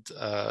broadcasted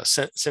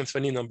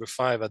Symphony No.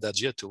 5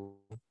 Adagietto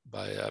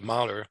by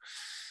Mahler,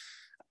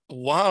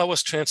 while I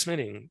was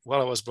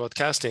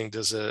broadcasting,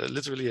 there's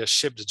literally a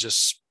ship that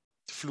just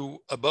flew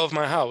above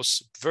my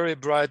house, very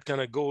bright,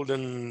 kind of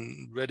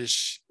golden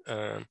reddish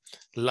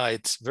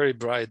light, very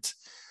bright,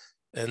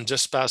 and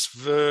just passed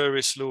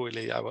very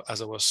slowly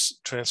as I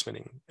was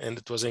transmitting, and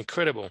it was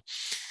incredible.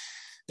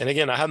 And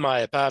again, I had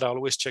my iPad. I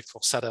always checked for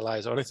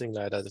satellites or anything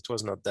like that. It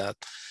was not that.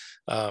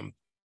 And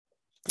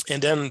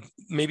then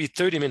maybe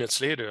 30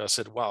 minutes later, I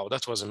said, wow,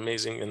 that was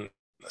amazing. And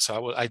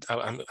so I'm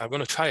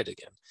going to try it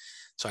again.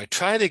 So I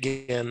tried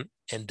again,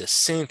 and the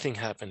same thing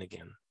happened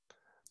again.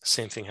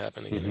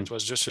 It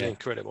was just really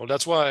incredible.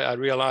 That's why I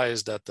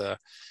realized that,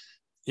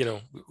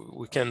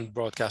 we can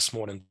broadcast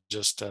more than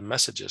just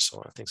messages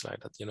or things like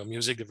that.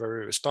 Music is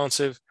very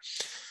responsive.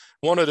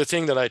 One of the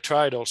things that I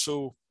tried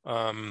also,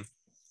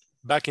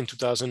 back in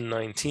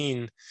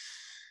 2019,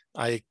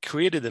 I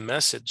created a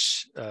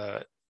message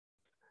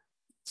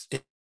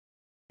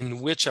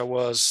in which I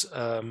was,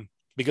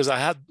 because I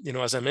had,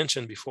 as I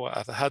mentioned before,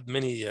 I've had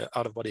many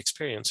out-of-body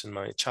experience in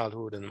my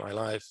childhood and my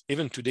life,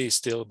 even today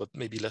still, but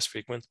maybe less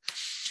frequent.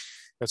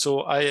 And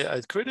so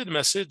I created a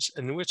message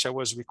in which I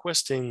was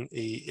requesting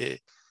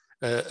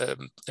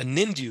an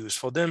induce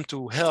for them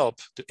to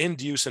help to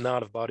induce an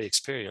out-of-body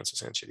experience,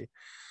 essentially.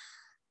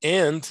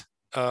 And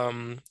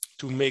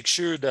to make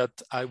sure that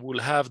I will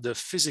have the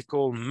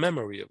physical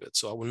memory of it,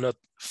 so I will not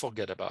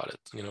forget about it.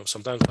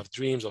 Sometimes we have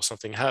dreams or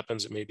something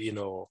happens, it may be in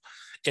our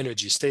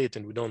energy state,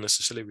 and we don't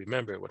necessarily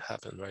remember what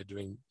happened, right,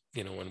 during,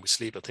 when we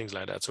sleep or things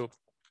like that. So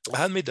I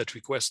had made that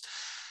request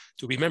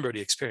to remember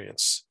the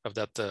experience of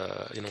that,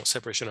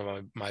 separation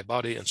of my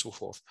body and so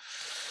forth.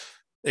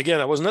 Again,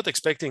 I was not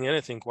expecting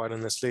anything, quite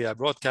honestly. I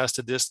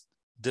broadcasted this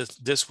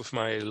with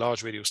my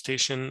large radio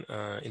station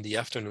in the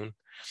afternoon.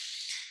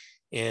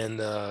 And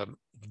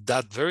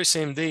that very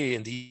same day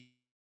in the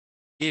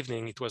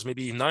evening, it was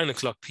maybe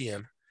 9:00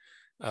 p.m.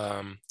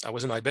 I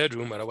was in my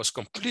bedroom, and I was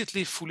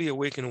completely fully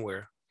awake and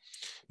aware.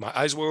 My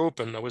eyes were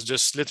open. I was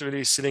just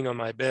literally sitting on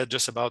my bed,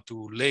 just about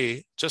to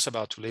lay.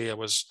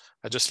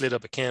 I just lit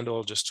up a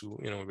candle just to,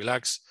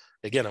 relax.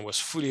 Again, I was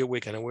fully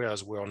awake and aware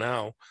as we are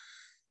now.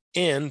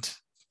 And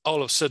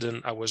all of a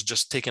sudden, I was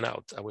just taken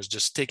out. I was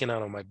just taken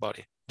out of my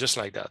body, just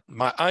like that.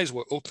 My eyes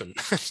were open.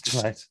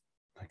 Right.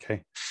 Okay.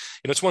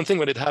 You know, it's one thing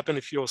when it happened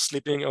if you're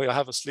sleeping or you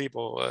have a sleep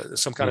or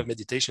some kind of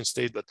meditation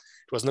state, but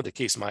it was not the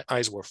case. My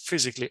eyes were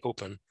physically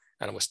open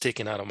and I was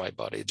taken out of my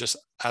body just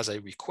as I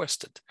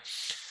requested.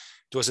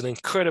 It was an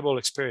incredible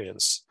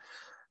experience.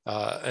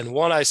 And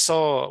what I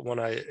saw when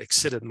I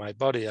exited my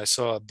body, I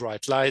saw a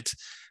bright light.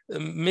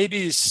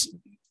 Maybe it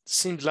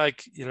seemed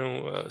like, you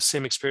know,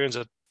 same experience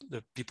that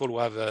the people who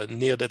have a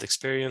near-death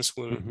experience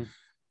will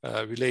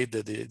relate,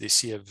 that they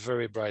see a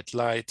very bright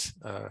light.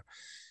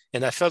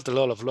 And I felt a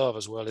lot of love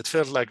as well. It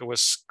felt like I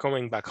was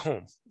coming back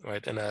home,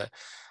 right? And I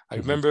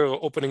remember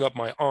opening up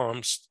my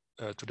arms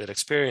to that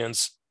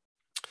experience,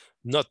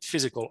 not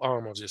physical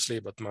arm, obviously,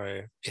 but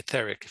my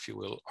etheric, if you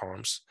will,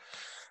 arms.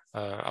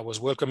 I was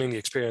welcoming the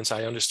experience.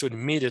 I understood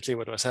immediately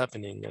what was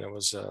happening, and I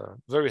was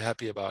very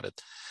happy about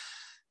it.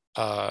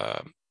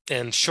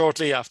 And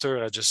shortly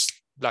after, I just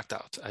blacked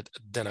out.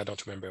 Then I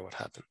don't remember what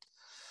happened.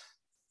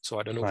 So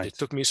I don't know if they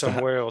took me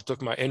somewhere or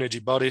took my energy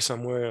body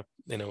somewhere,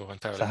 you know,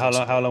 entirely. So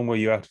how long were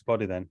you out of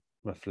body then,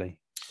 roughly?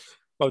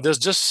 Well,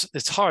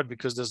 it's hard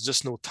because there's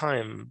just no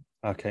time.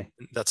 Okay.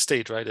 In that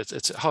state, right?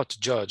 It's hard to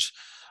judge.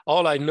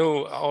 All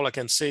I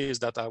can say is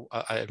that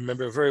I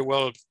remember very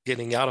well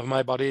getting out of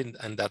my body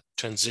and that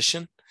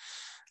transition.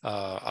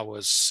 I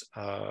was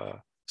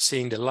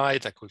seeing the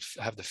light. I could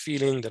have the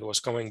feeling that I was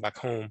coming back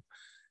home.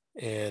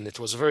 And it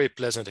was a very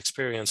pleasant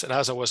experience. And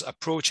as I was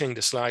approaching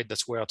the slide,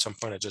 that's where at some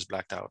point I just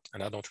blacked out,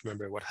 and I don't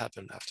remember what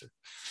happened after.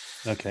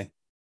 Okay.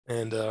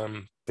 And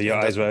but your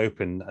eyes were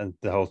open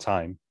the whole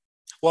time.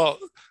 Well,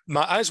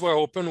 my eyes were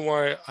open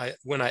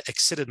when I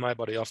exited my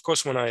body. Of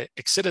course, when I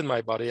exited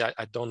my body,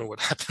 I don't know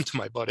what happened to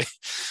my body.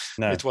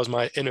 No. It was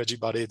my energy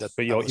body that.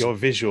 But your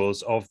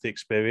visuals of the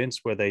experience,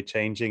 were they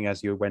changing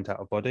as you went out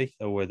of body,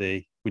 or were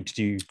they?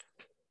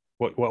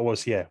 What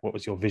was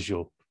your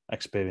visual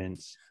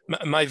experience?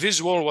 My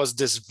visual was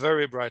this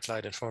very bright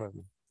light in front of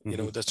me. You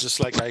know, that's just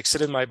like I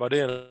exited my body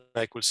and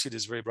I could see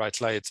this very bright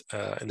light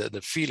and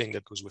the feeling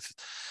that goes with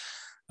it.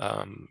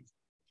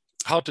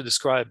 How to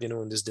describe, you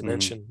know, in this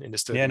dimension, in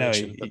this third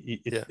dimension.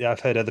 I've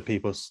heard other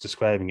people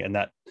describing it, and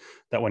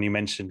that when you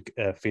mentioned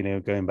feeling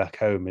of going back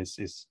home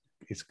is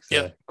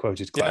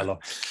quoted quite a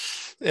lot.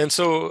 And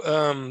so,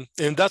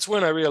 and that's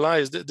when I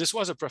realized that this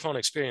was a profound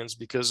experience,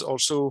 because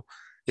also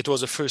it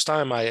was the first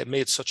time I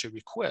made such a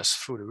request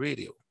through the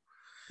radio.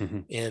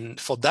 And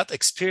for that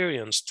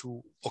experience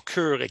to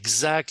occur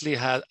exactly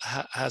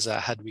as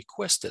I had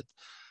requested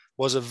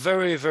was a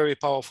very, very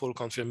powerful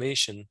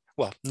confirmation.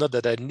 Well, not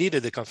that I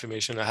needed the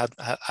confirmation. I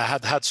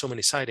had so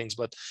many sightings,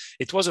 but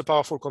it was a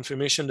powerful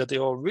confirmation that they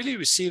are really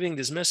receiving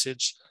this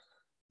message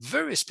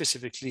very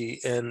specifically,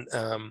 and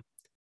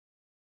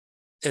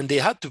they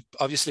had to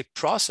obviously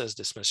process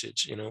this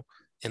message, you know,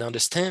 and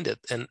understand it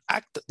and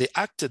act. They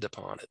acted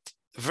upon it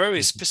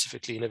very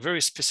specifically in a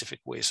very specific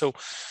way. So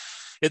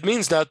it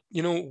means that,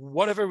 you know,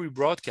 whatever we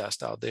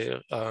broadcast out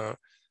there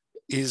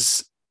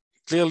is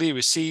clearly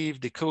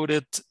received,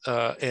 decoded,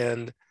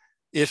 and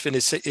if it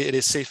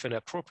is safe and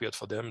appropriate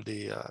for them,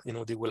 they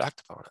will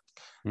act upon it.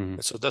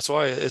 And so that's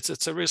why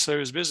it's a very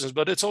serious business.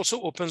 But it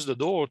also opens the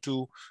door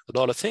to a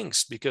lot of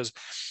things, because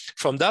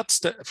from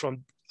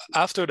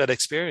after that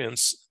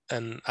experience,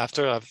 and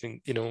after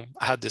having, you know,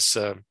 had this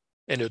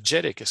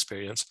energetic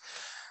experience,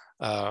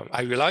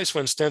 I realized, for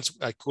instance,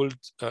 I could,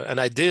 and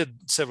I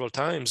did several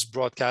times,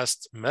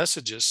 broadcast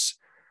messages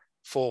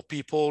for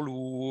people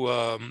who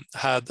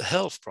had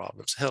health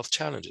problems, health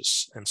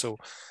challenges. And so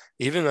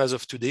even as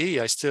of today,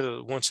 I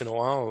still once in a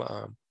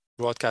while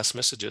broadcast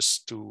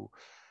messages to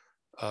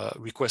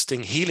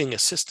requesting healing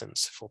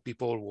assistance for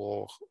people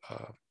who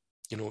are,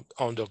 you know,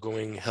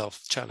 undergoing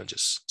health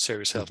challenges,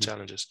 serious health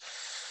challenges.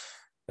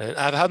 And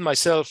I've had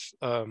myself,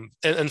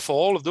 and for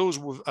all of those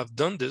who have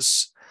done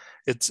this,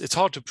 it's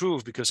hard to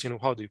prove, because, you know,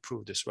 how do you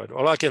prove this, right?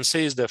 All I can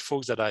say is that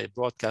folks that I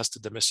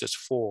broadcasted the message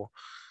for,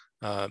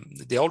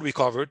 they all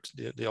recovered.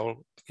 They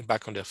all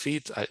back on their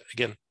feet.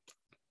 Again,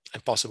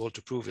 impossible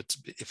to prove it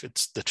if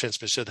it's the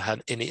transmission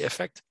had any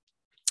effect.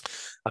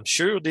 I'm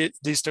sure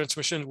these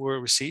transmissions were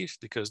received,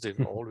 because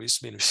they've always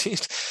been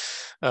received.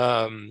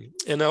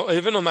 You know,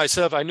 even on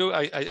myself, I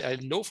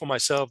know for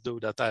myself though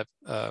that I've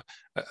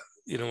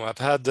you know, I've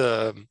had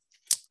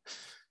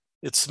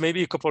it's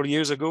maybe a couple of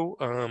years ago,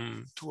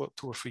 2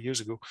 or 3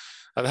 years ago,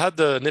 I've had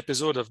an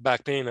episode of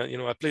back pain. You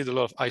know, I played a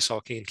lot of ice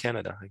hockey in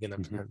Canada. Again,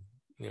 I'm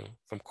you know,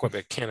 from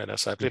Quebec, Canada.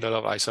 So I played a lot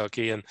of ice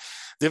hockey and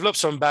developed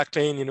some back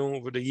pain, you know,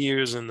 over the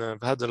years. And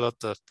I've had a lot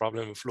of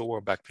problem with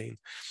lower back pain.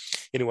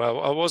 Anyway,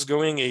 I was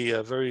going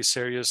a very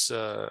serious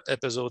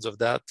episodes of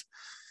that.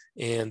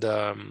 And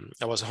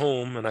I was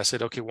home and I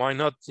said, okay, why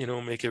not, you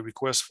know, make a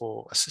request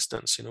for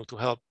assistance, you know, to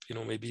help, you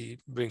know, maybe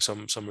bring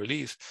some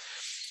relief.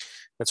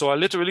 And so I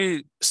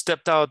literally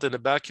stepped out in the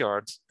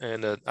backyard,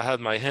 and I had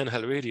my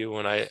handheld radio,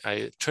 and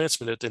I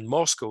transmitted in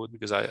Morse code,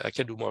 because I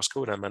can do Morse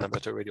code. I'm an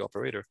amateur radio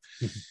operator.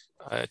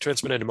 I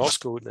transmitted in Morse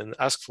code and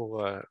asked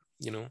for,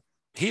 you know,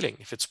 healing,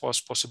 if it's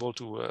possible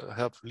to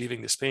help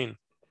relieving this pain.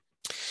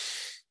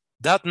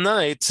 That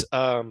night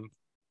I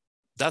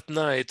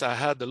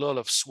had a lot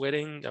of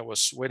sweating. I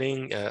was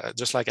sweating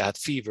just like I had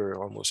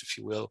fever almost, if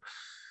you will.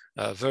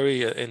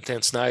 very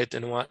intense night.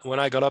 And when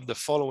I got up the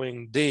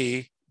following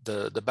day,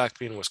 the back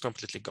pain was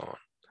completely gone.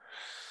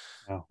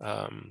 Wow.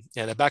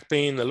 And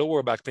the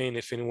lower back pain,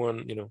 if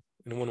anyone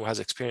who has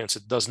experience,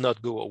 it does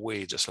not go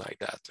away just like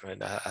that.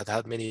 Right? I'd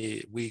had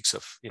many weeks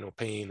of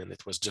pain, and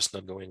it was just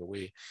not going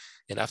away.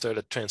 And after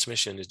the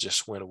transmission, it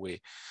just went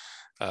away.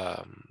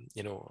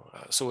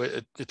 So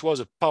it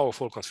was a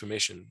powerful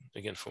confirmation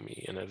again for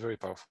me, and a very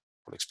powerful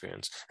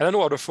experience. And I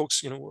know other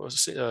folks,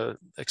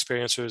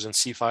 experiencers and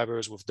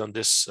C5ers who've done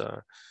this,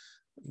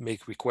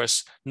 make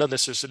requests, not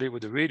necessarily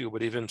with the radio,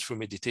 but even through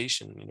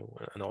meditation,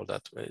 and all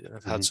that.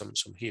 I've had some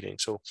healing.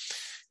 So,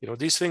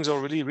 these things are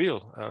really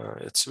real.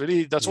 It's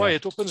really, that's why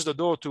it opens the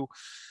door to,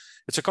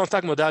 it's a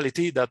contact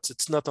modality that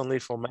it's not only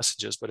for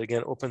messages, but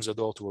again, opens the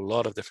door to a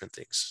lot of different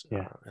things.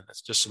 And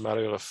it's just a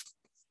matter of,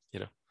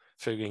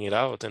 figuring it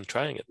out and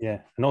trying it. Yeah,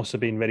 and also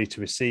being ready to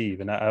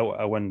receive. And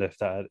I wonder if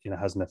that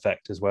has an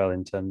effect as well,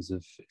 in terms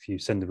of if you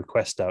send a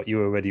request out,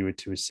 you are ready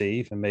to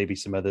receive, and maybe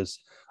some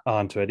others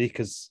aren't ready,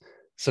 because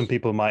some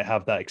people might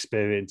have that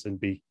experience and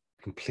be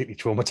completely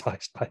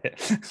traumatized by it.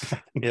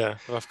 Yeah,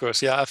 of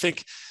course. Yeah, I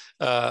think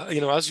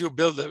as you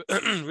build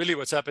really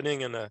what's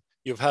happening, and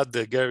you've had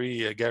the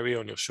Gary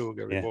on your show,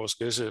 Gary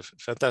Borsk is a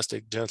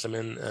fantastic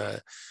gentleman.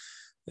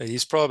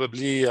 He's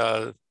probably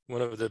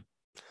one of the,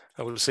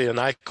 I would say, an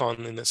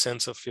icon in the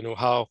sense of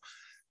how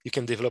you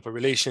can develop a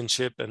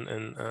relationship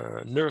and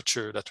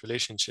nurture that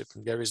relationship.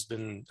 And Gary's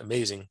been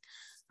amazing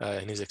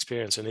in his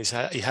experience, and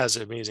he has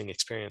amazing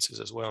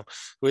experiences as well.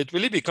 So it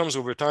really becomes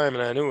over time,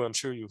 and I'm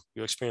sure you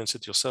experience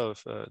it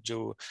yourself,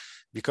 Joe.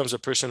 Becomes a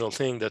personal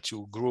thing that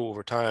you grow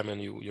over time, and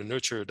you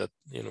nurture that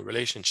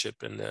relationship.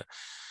 And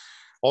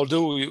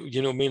although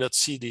you may not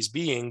see these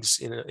beings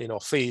in our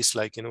face,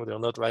 like they're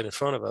not right in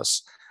front of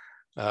us.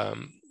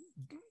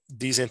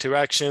 These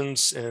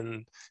interactions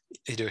and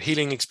either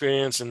healing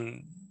experience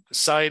and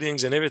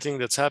sightings and everything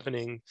that's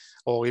happening,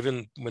 or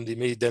even when they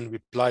may then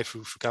reply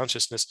through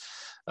consciousness,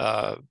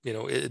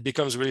 it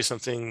becomes really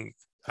something,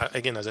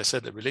 again, as I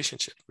said, the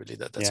relationship really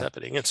that's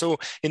happening. And so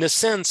in a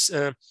sense,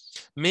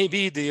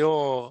 maybe they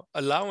are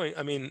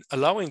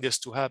allowing this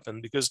to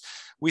happen, because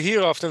we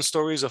hear often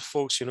stories of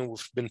folks,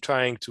 who've been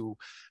trying to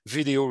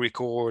video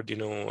record,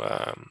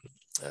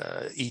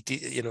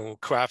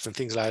 craft and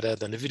things like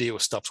that, and the video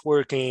stops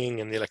working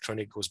and the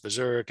electronic goes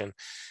berserk, and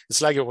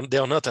it's like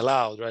they're not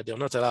allowed, right? They're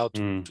not allowed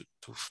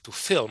to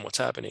film what's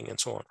happening and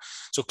so on.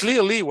 So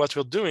clearly what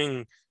we're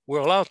doing, we're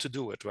allowed to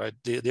do it, right?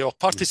 They are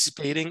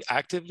participating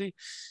actively.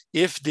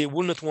 If they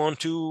would not want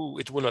to,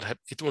 it will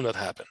not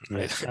happen,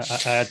 right?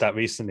 I had that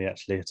recently,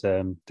 actually, at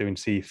doing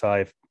C5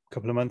 a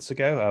couple of months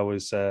ago. I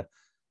was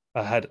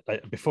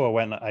before I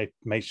went, I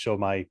made sure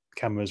my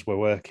cameras were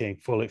working,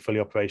 fully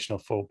operational,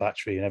 full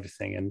battery and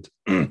everything.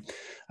 And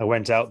I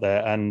went out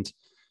there, and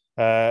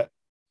I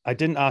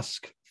didn't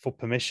ask for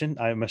permission,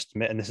 I must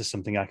admit, and this is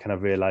something I kind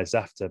of realized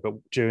after, but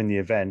during the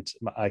event,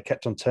 I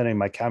kept on turning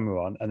my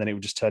camera on, and then it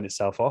would just turn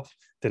itself off.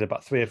 Did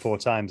about 3 or 4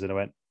 times, and I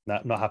went, nah,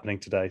 not happening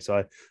today. So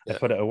I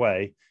put it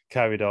away,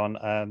 carried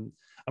on.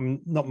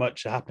 Not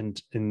much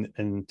happened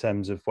in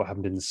terms of what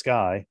happened in the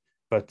sky,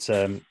 but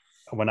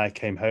when I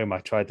came home, I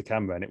tried the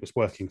camera and it was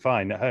working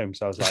fine at home.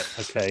 So I was like,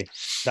 okay,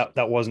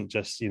 that wasn't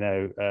just,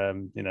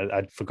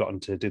 I'd forgotten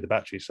to do the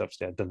battery. So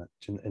obviously I'd done it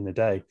in the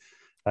day.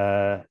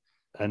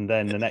 And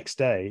then the next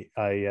day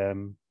I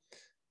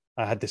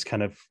had this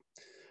kind of,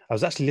 I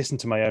was actually listening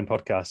to my own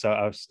podcast. So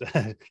I was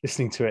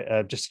listening to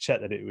it just to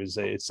check that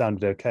it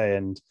sounded okay.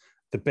 And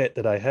the bit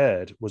that I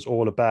heard was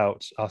all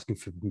about asking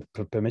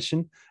for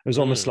permission. It was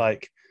almost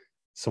like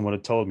someone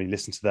had told me,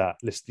 listen to that.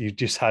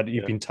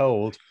 You've been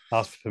told,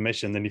 ask for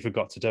permission, then you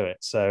forgot to do it.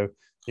 So,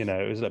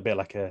 it was a bit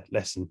like a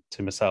lesson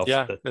to myself.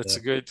 Yeah, it's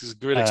a great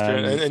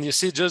experience. And you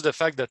see, just the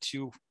fact that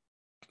you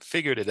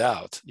figured it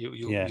out,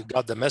 you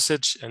got the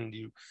message, and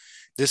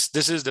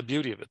this is the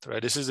beauty of it,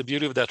 right? This is the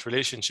beauty of that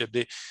relationship.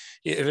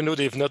 Even though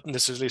they've not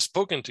necessarily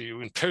spoken to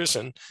you in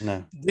person,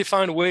 they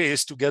find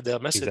ways to get their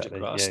message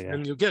across,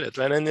 and you get it,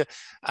 right? And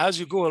as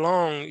you go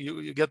along,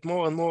 you get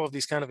more and more of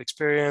these kind of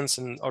experience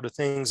and other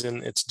things,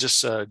 and it's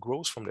just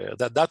grows from there.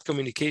 That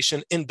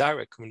communication,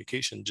 indirect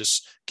communication,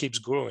 just keeps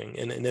growing.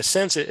 And in a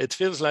sense, it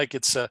feels like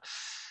it's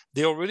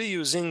they're already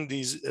using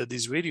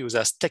these radios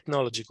as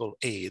technological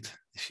aid,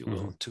 if you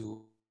will,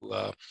 to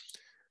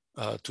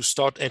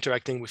start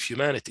interacting with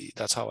humanity.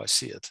 That's how I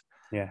see it.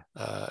 Yeah.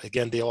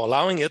 Again, they are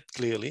allowing it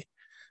clearly,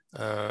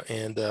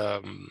 and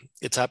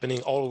it's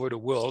happening all over the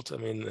world. I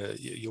mean,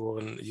 you're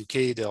in the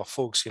UK, there are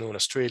folks, in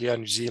Australia,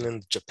 New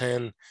Zealand,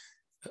 Japan,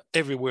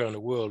 everywhere in the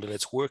world, and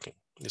it's working.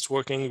 It's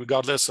working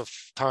regardless of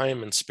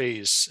time and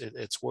space.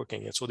 It's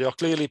working, and so they are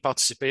clearly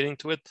participating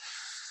to it.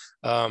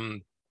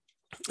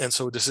 And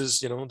so this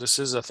is,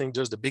 I think,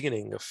 just the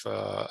beginning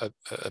of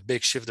a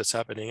big shift that's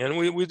happening. And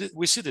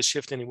we see the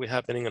shift anyway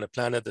happening on the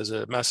planet. There's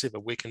a massive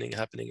awakening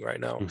happening right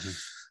now.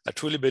 I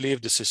truly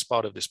believe this is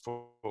part of this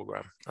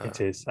program.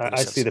 It is.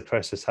 I see the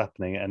process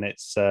happening, and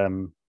it's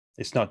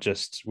not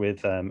just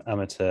with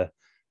amateur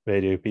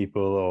radio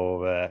people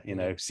or you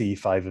know,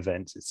 CE5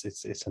 events.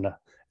 It's a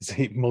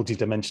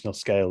multi-dimensional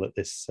scale at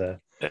this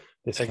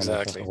kind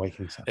of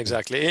awakening.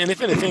 Exactly. And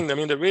if anything, I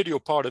mean, the radio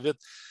part of it,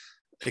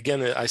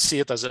 again, I see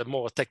it as a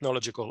more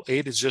technological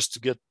aid. It's just to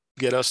get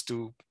us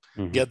to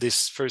get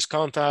this first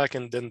contact,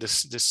 and then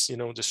this you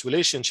know, this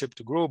relationship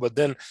to grow. But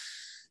then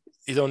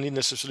you don't need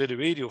necessarily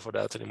the radio for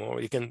that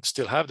anymore. You can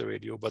still have the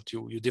radio, but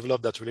you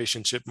develop that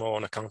relationship more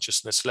on a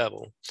consciousness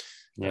level,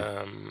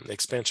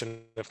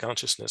 expansion of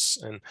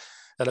consciousness. And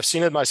I've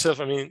seen it myself.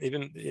 I mean,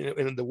 even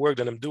in the work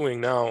that I'm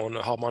doing now on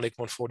the harmonic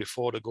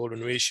 144, the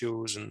golden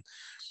ratios, and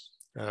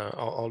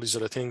all these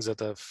other things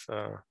that I've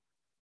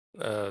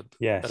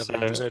been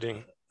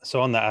presenting. So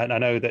on that, I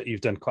know that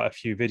you've done quite a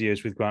few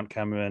videos with Grant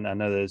Cameron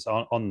and others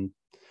on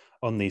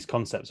these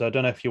concepts. So I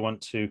don't know if you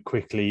want to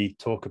quickly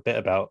talk a bit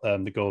about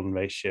the golden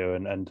ratio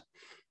and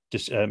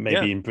just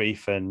maybe in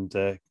brief, and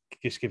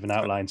just give an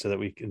outline so that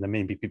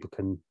maybe people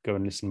can go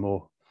and listen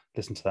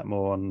to that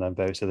more on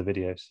various other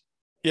videos.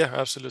 Yeah,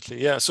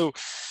 absolutely. Yeah. So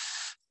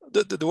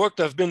the work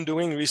that I've been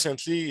doing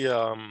recently,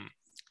 to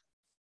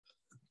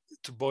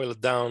boil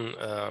it down,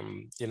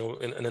 you know,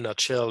 in a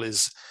nutshell,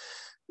 is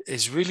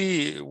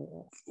really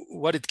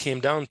what it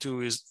came down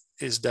to is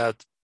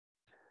that,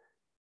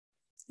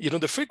 you know,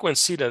 the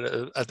frequency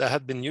that I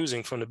had been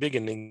using from the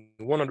beginning,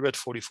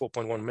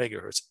 144.1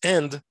 megahertz,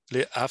 and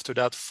after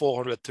that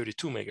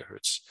 432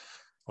 megahertz,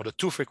 or the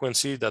two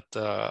frequencies that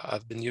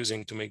I've been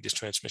using to make these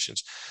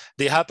transmissions.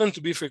 They happen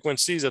to be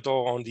frequencies that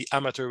are on the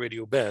amateur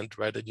radio band,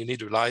 right? That you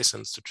need a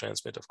license to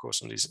transmit, of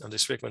course, on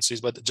these frequencies.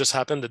 But it just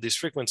happened that these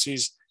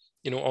frequencies,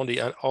 you know, on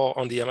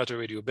the amateur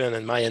radio band.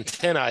 And my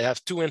antenna, I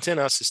have two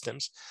antenna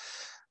systems.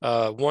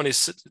 One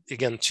is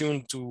again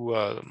tuned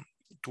to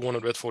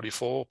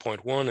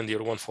 144.1, and the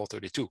other one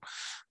 432.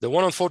 The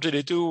one on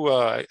 432,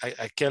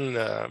 I can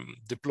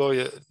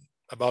deploy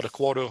about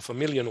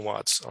 250,000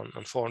 watts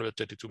on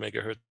 432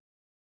 megahertz,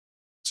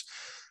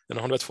 and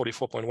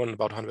 144.1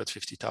 about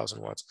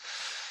 150,000 watts.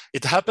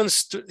 It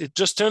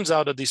just turns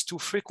out that these two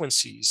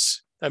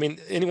frequencies, I mean,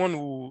 anyone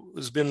who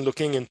has been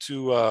looking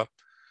into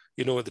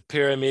you know, the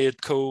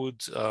pyramid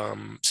code,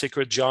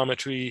 sacred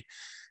geometry,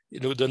 you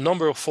know, the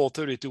number of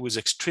 432 is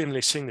extremely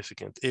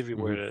significant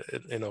everywhere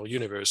in our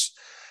universe.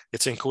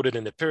 It's encoded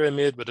in the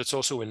pyramid, but it's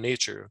also in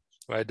nature,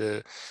 right?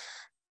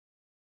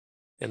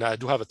 And I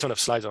do have a ton of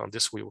slides on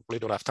this. We really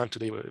don't have time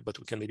today, but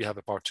we can maybe have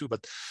a part two.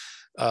 But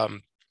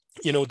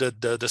you know,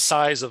 the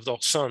size of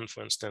our sun,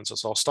 for instance,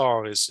 as our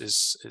star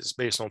is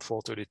based on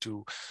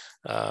 432.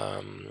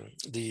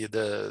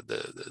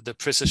 The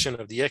precision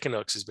of the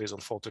equinox is based on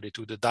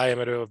 432. The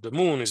diameter of the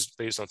moon is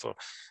based on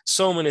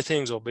so many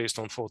things are based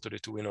on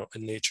 432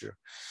 in nature,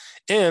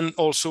 and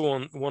also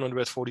on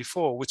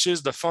 144, which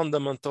is the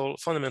fundamental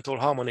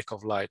harmonic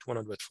of light,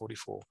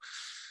 144.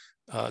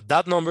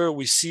 That number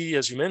we see,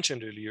 as you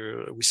mentioned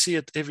earlier, we see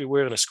it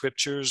everywhere in the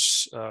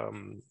scriptures.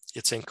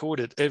 It's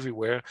encoded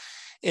everywhere.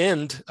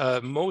 And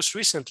most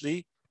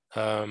recently,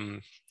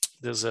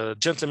 there's a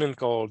gentleman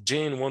called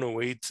Jane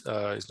 108.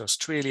 He's in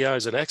Australia.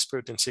 He's an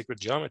expert in sacred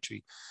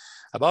geometry.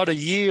 About a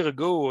year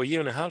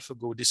and a half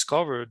ago,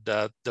 discovered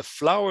that the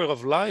flower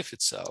of life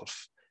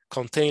itself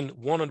contained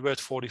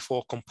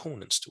 144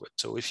 components to it.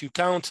 So if you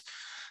count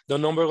the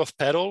number of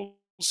petals,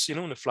 you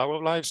know, in the flower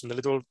of life, and the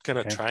little kind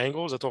of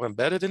triangles that are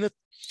embedded in it,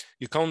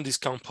 you count these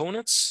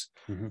components,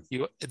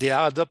 they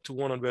add up to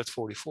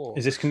 144.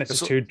 Is this connected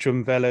to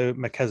Drumvelo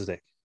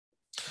Melchizedek?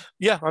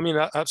 Yeah, I mean,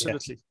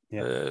 absolutely.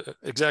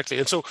 Exactly.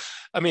 And so,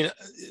 I mean,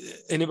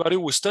 anybody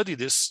who study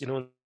this, you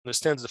know,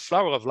 understands the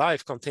flower of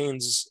life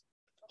contains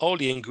all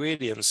the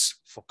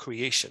ingredients for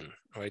creation,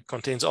 right?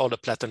 Contains all the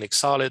platonic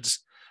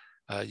solids.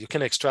 You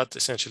can extract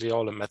essentially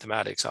all the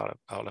mathematics out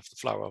of the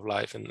flower of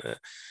life. And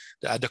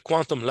at the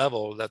quantum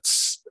level,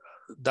 that's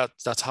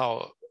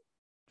how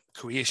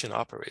creation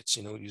operates,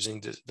 you know, using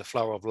the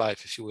flower of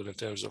life, if you will, in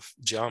terms of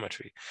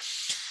geometry.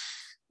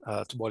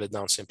 To boil it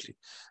down simply.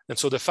 And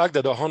so the fact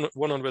that there are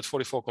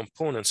 144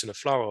 components in the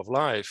flower of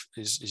life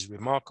is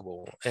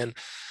remarkable. And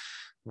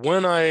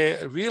when I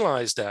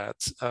realized that,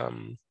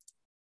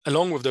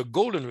 along with the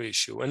golden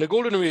ratio, and the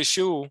golden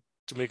ratio,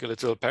 to make a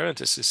little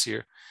parenthesis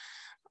here,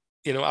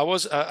 you know,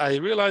 I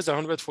realized that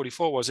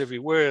 144 was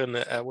everywhere, and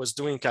I was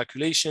doing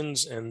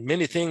calculations, and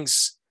many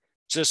things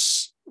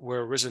just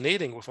were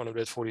resonating with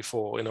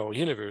 144 in our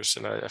universe,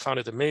 and I found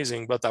it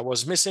amazing. But I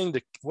was missing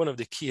one of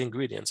the key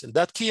ingredients, and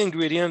that key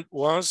ingredient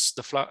was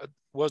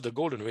the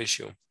golden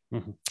ratio.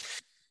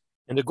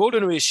 And the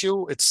golden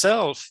ratio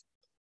itself,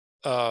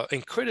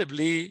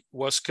 incredibly,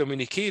 was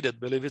communicated,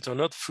 believe it or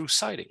not, through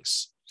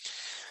sightings.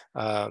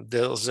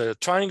 There's a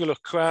triangular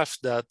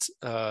craft that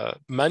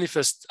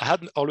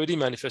had already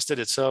manifested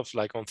itself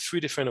like on 3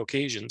 different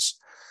occasions.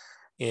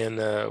 And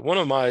one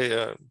of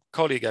my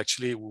colleagues,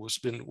 actually, who's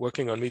been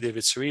working on me,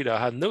 David Sarita,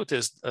 had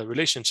noticed a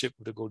relationship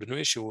with the golden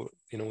ratio,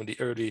 you know,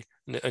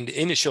 in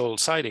the initial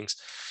sightings.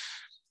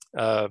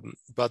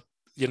 But,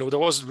 you know, there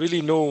was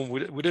really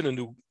we didn't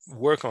do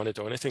work on it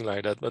or anything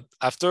like that. But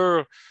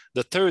after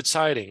the 3rd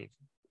sighting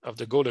of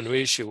the golden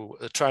ratio,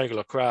 a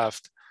triangular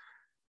craft,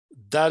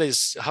 that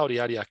is how the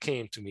idea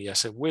came to me. I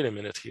said, wait a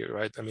minute here,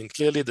 right? I mean,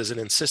 clearly there's an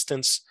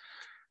insistence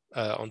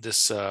on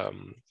this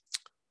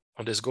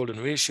golden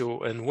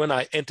ratio. And when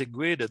I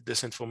integrated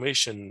this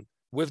information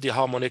with the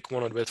harmonic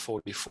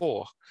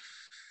 144,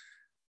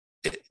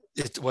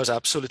 it was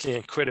absolutely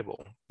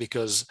incredible,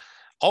 because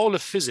all the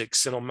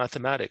physics and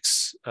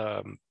mathematics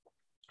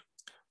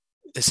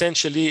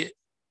essentially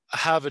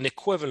have an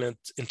equivalent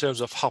in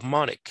terms of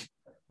harmonic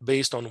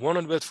based on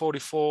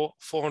 144,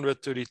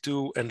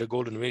 432, and the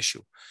golden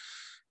ratio.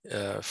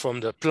 From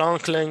the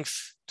Planck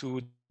length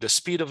to the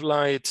speed of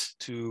light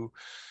to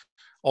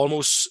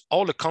almost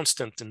all the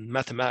constant in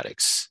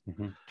mathematics.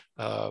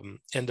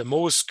 And the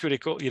most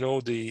critical,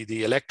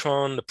 the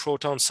electron, the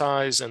proton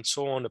size, and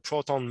so on, the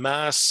proton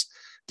mass,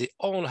 they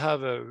all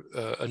have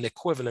an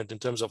equivalent in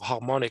terms of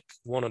harmonic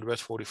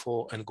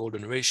 144 and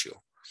golden ratio.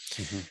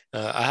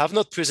 I have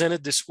not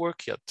presented this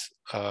work yet.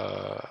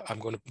 I'm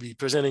going to be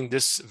presenting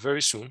this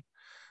very soon.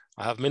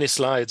 I have many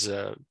slides,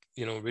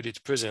 ready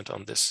to present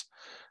on this.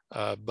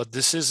 But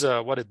this is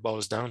what it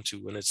boils down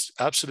to, and it's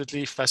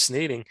absolutely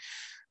fascinating.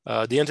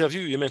 The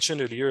interview you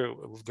mentioned earlier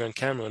with Grant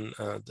Cameron,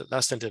 the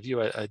last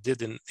interview I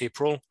did in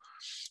April,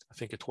 I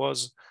think it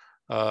was,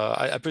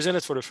 I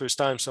presented for the first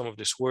time some of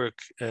this work.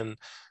 And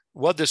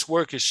what this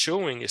work is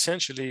showing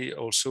essentially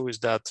also is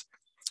that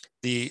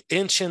the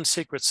ancient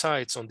sacred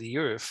sites on the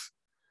earth,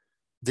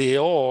 they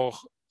are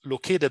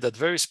located at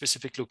very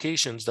specific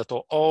locations that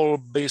are all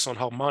based on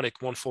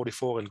harmonic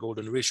 144 and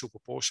golden ratio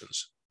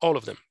proportions, all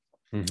of them.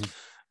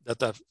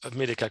 That I've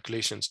made the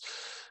calculations.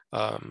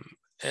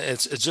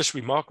 It's just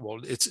remarkable.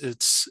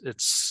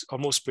 It's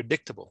almost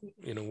predictable,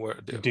 where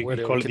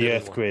you call it the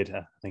Earth grid.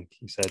 I think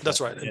you said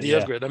that's right. The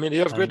Earth grid. I mean,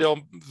 the Earth grid, there are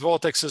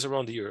vortexes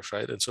around the Earth,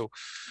 right? And so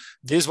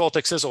these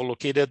vortexes are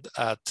located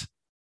at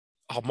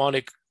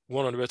harmonic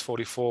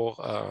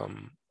 144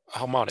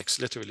 harmonics,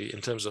 literally, in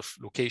terms of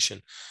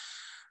location.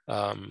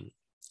 And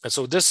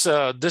so this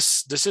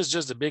is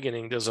just the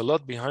beginning. There's a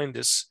lot behind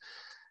this,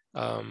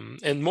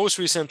 and most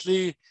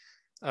recently.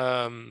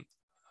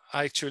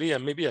 Actually,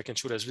 and maybe I can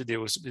show this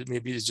video.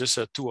 Maybe it's just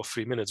a 2 or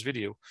 3 minutes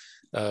video.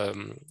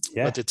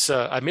 But it's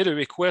I made a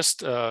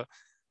request.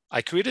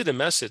 I created a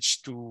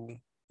message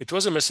it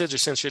was a message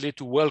essentially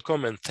to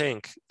welcome and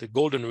thank the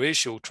Golden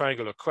Ratio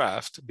Triangular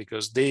Craft,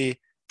 because they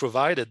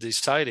provided these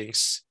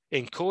sightings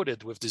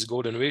encoded with this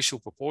Golden Ratio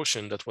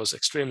proportion that was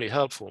extremely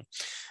helpful.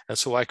 And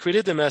so I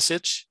created a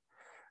message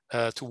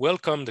to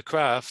welcome the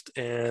craft,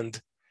 and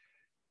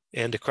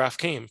the craft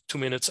came 2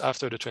 minutes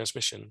after the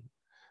transmission.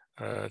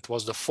 It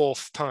was the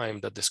 4th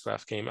time that this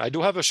craft came. I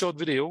do have a short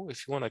video.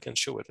 If you want, I can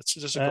show it. It's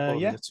just a couple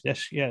of minutes.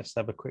 Yes.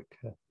 Have a quick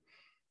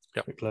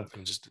quick look. Let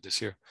me just do this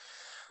here.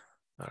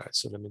 All right,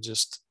 so let me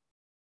just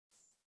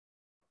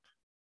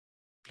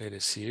play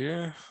this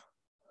here.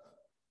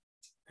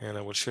 And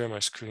I will share my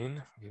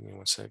screen. Give me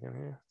 1 second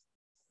here.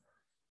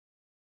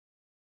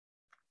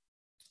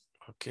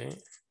 Okay,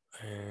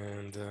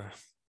 and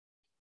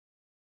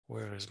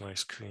where is my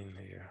screen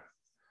here?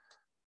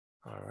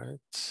 All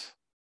right.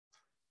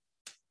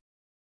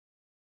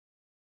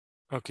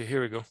 Okay,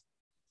 here we go.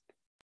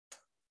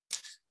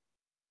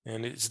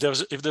 And if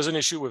there's an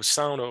issue with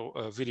sound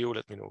or video,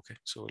 let me know. Okay,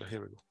 so here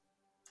we go.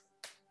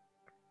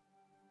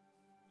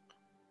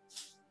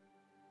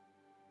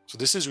 So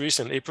this is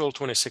recent, April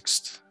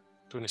 26th,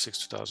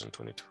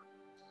 2022.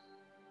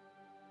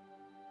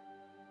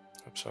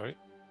 I'm sorry.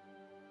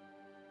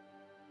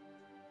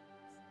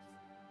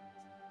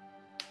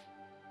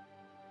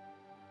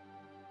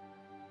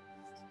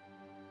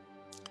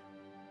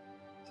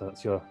 So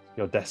that's your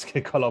desk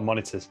color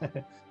monitors.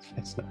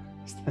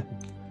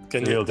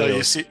 Can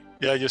you see?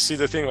 Yeah, you see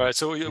the thing, right?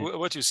 So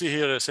what you see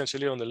here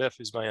essentially on the left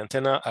is my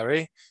antenna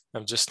array.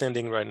 I'm just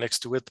standing right next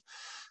to it.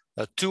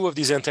 2 of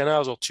these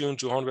antennas are tuned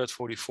to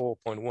 144.1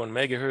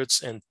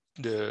 megahertz, and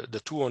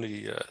the 2 on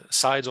the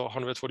sides are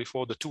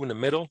 144. The 2 in the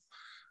middle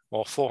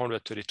are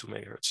 432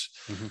 megahertz.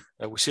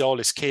 We see all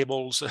these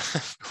cables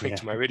going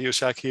to my Radio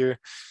Shack here,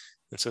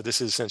 and so this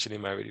is essentially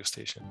my radio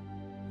station.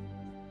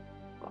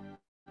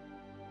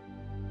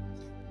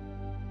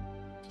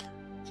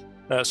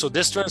 So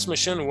this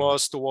transmission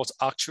was towards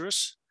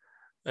Arcturus,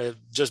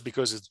 just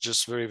because it's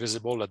just very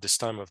visible at this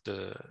time of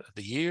the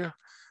year.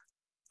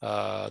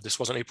 This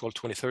was on April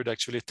 23rd,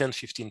 actually,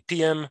 10:15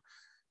 p.m.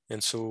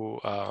 And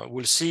so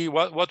we'll see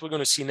what we're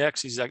going to see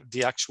next is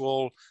the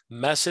actual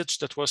message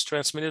that was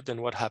transmitted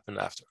and what happened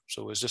after.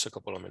 So it's just a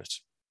couple of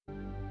minutes.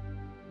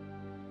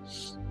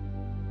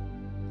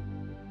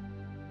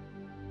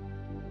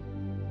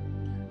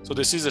 So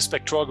this is a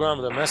spectrogram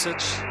of the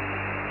message.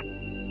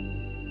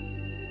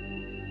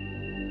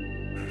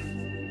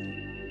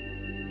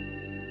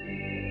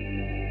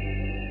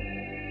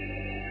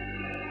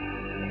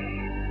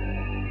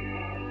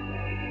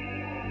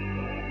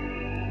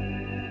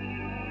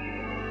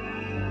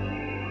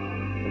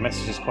 The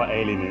message is quite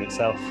alien in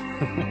itself.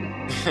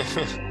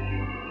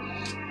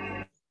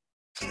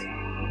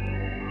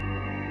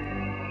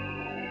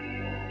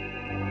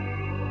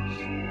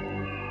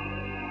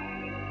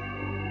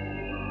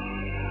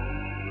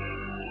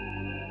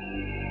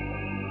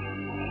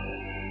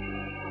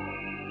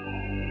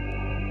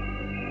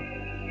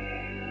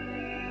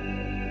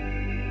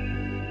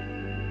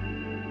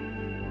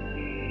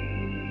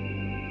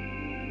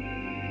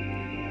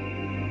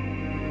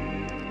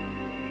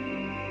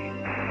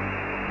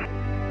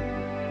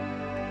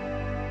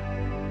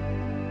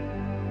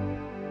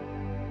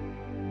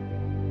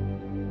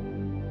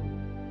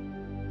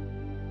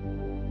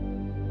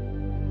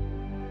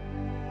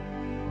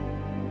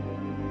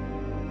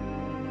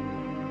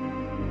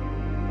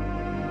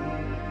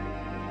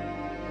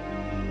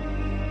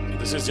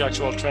 this is the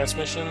actual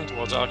transmission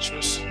towards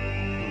Arcturus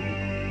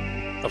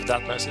of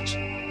that message,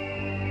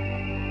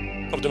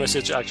 of the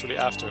message actually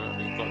after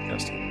being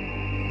broadcasted.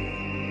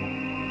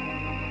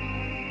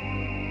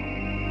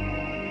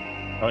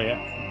 Oh yeah.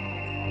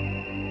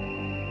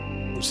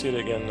 We'll see it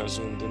again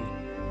zoomed in.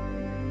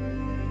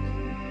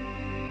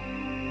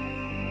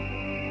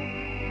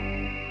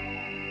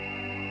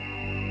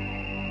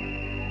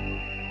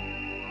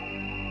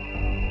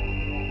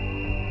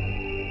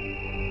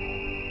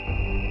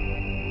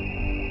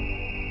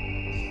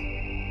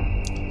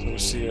 So we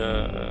see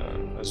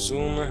a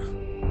zoom.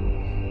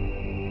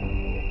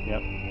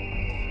 Yep.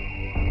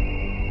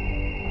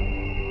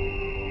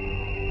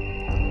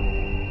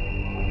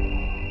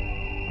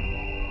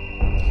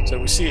 So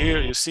we see here,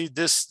 you see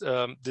this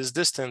this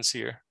distance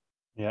here.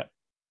 Yeah.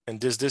 And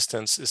this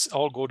distance is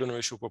all golden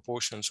ratio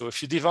proportion. So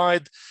if you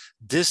divide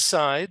this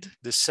side,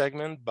 this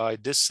segment by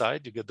this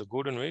side, you get the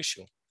golden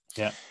ratio.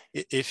 Yeah.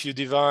 If you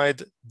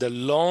divide the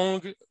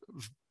long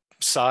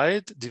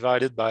side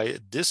divided by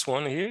this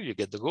one here, you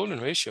get the golden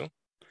ratio.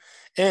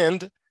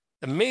 And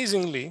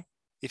amazingly,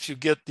 if you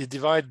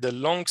divide the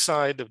long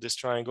side of this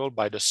triangle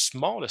by the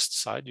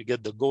smallest side, you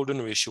get the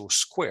golden ratio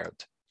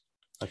squared.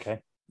 Okay.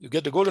 You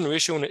get the golden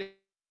ratio in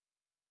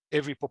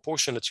every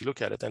proportion that you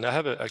look at it. And I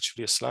have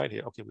actually a slide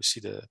here. Okay, we see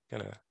the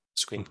kind of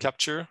screen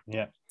capture.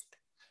 Yeah.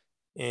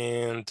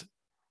 And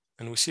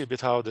we see a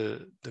bit how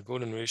the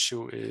golden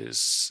ratio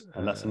is.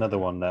 And that's another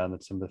one there on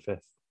December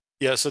 5th.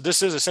 Yeah, so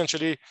this is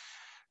essentially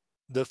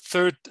the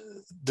third,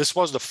 this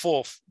was the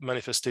fourth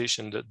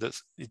manifestation.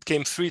 It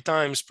came 3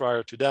 times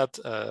prior to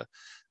that,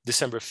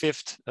 December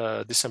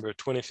 5th, December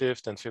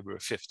 25th, and February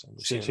 5th.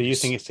 So you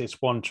think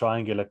it's one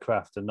triangular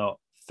craft and not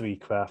 3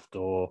 craft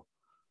or...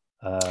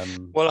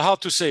 Well, how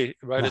to say,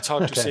 right? It's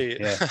hard to say.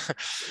 Yeah.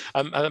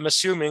 I'm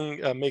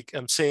assuming,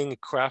 I'm saying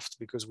craft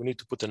because we need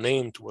to put a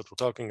name to what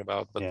we're talking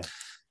about. But yeah.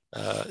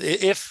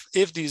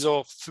 If these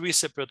are 3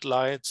 separate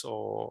lights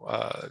or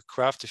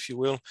craft, if you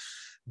will,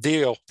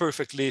 they are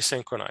perfectly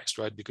synchronized,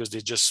 right? Because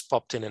they just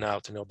popped in and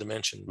out in our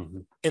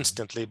dimension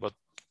instantly, but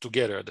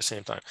together at the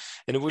same time.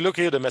 And if we look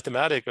here, the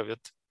mathematics of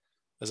it,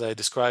 as I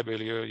described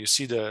earlier, you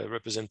see the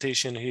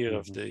representation here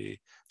of the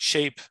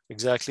shape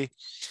exactly.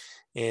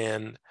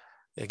 And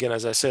again,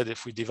 as I said,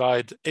 if we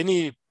divide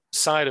any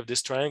side of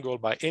this triangle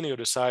by any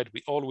other side,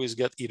 we always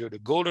get either the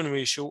golden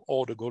ratio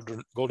or the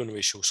golden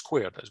ratio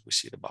squared, as we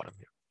see at the bottom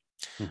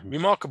here.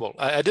 Remarkable.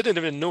 I didn't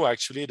even know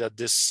actually that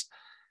this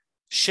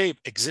shape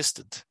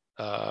existed.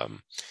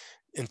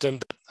 In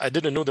terms, I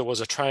didn't know there was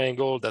a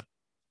triangle that,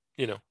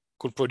 you know,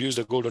 could produce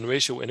the golden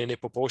ratio in any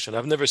proportion.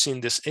 I've never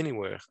seen this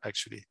anywhere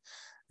actually.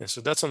 And so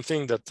that's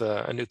something that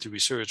I need to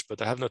research,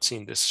 but I have not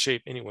seen this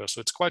shape anywhere. So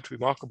it's quite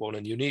remarkable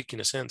and unique in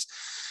a sense.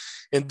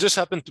 And this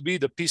happened to be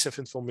the piece of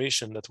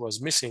information that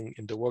was missing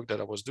in the work that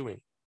I was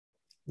doing.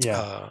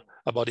 Yeah.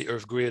 About the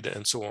Earth grid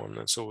and so on.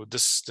 And so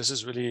this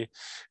is really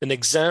an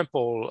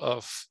example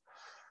of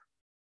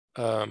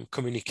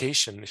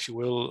communication, if you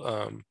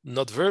will,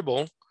 not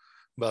verbal,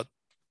 but,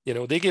 you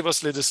know, they gave us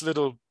this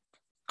little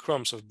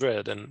crumbs of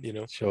bread and, you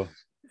know. Sure.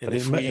 But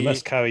it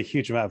must carry a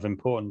huge amount of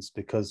importance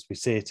because we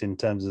see it in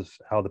terms of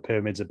how the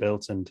pyramids are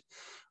built and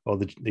all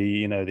the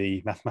you know,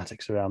 the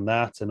mathematics around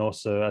that, and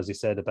also, as you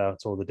said,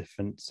 about all the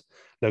different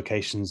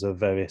locations of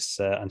various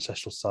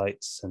ancestral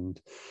sites and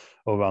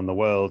all around the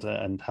world,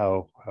 and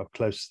how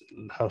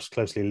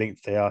closely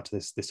linked they are to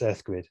this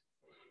Earth grid.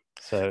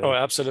 So, oh,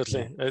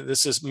 absolutely,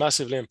 this is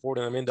massively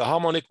important. I mean, the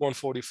harmonic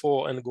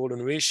 144 and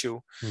golden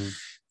ratio,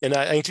 and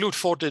I include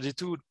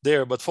 432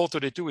 there, but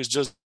 432 is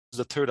just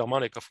the third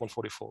harmonic of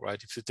 144,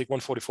 right? If you take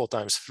 144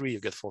 times 3, you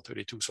get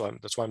 432. So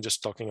that's why I'm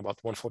just talking about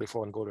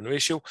 144 and golden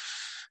ratio.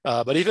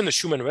 But even the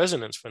Schumann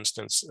resonance, for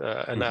instance,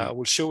 and I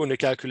will show in the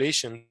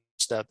calculations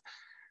that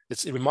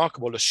it's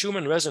remarkable. The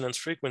Schumann resonance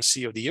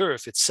frequency of the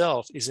Earth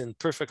itself is in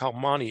perfect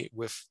harmony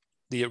with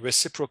the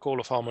reciprocal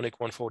of harmonic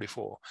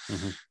 144.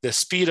 The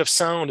speed of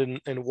sound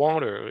in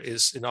water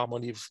is in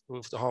harmony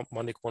with the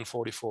harmonic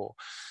 144.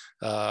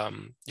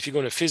 If you go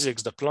into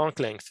physics, the Planck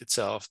length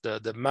itself,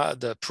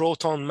 the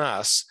proton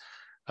mass,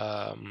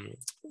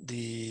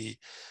 the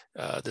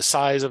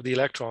size of the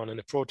electron and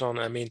the proton,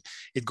 I mean,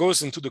 it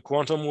goes into the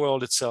quantum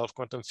world itself,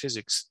 quantum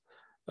physics.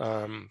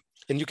 And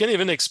you can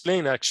even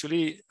explain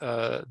actually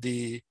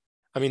the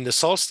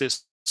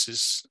solstice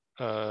is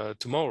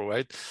tomorrow,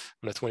 right?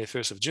 On the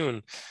 21st of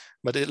June.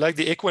 But like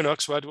the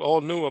equinox, right? We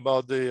all knew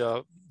about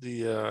the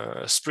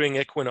spring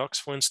equinox,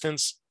 for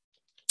instance.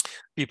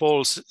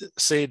 People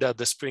say that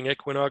the spring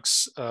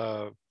equinox,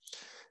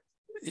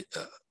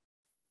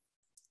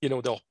 you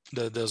know,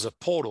 there's a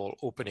portal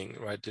opening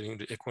right during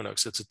the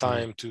equinox. It's a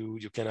time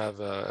you can have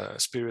a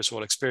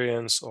spiritual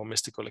experience or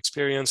mystical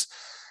experience.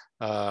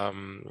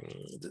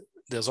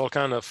 There's all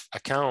kind of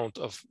account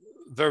of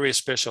very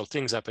special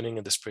things happening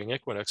in the spring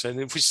equinox. And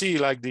if we see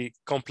like the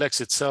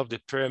complex itself, the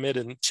pyramid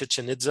in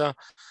Chichen Itza,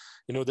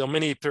 you know, there are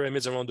many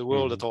pyramids around the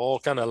world that are all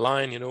kind of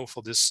aligned, you know,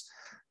 for this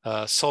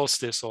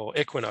solstice or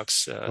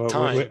equinox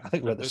time. I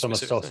think we're at the summer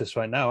solstice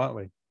right now, aren't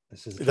we?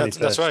 This is the that's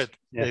 21st. right.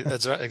 Yeah.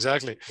 That's right,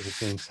 exactly. It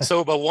seems.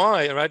 So, but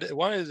why, right?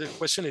 Why, the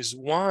question is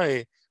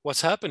why,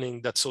 what's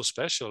happening that's so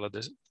special at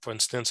this, for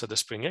instance, at the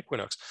spring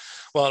equinox?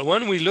 Well,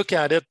 when we look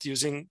at it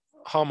using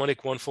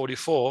harmonic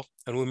 144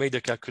 and we made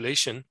the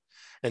calculation,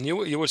 and you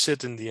will see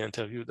it in the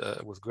interview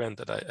with Grant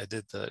that I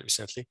did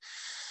recently.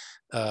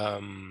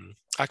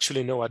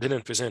 Actually, no, I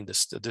didn't present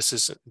this.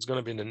 It's going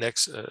to be in the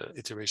next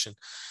iteration.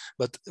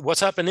 But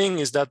what's happening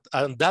is that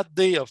on that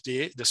day of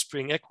the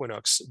spring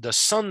equinox, the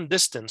sun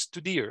distance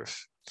to the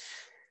Earth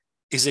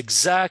is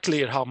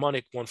exactly a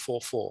harmonic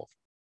 144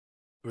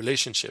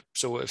 relationship.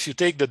 So if you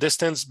take the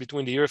distance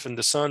between the Earth and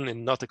the sun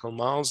in nautical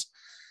miles,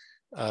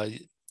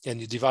 and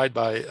you divide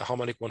by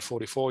harmonic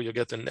 144, you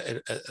get an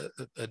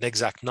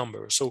exact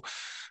number. So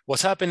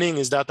what's happening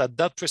is that at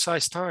that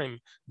precise time,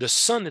 the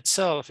sun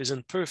itself is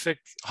in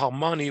perfect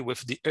harmony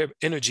with the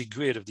energy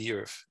grid of the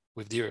Earth,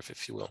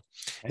 if you will.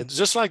 Okay. It's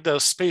just like the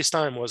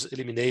space-time was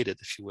eliminated,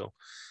 if you will.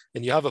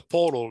 And you have a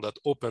portal that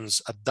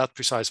opens at that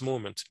precise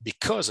moment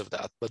because of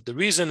that. But the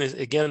reason is,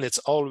 again, it's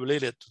all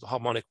related to the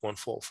harmonic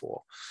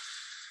 144,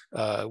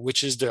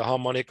 which is the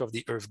harmonic of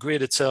the Earth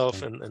grid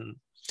itself, okay, and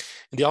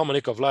the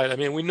harmonic of light. I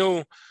mean, we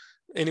know,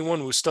 anyone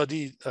who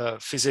studied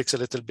physics a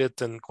little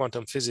bit and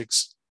quantum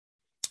physics,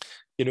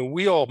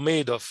 we are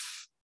made of,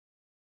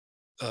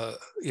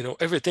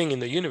 everything in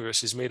the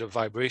universe is made of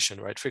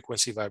vibration, right?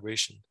 Frequency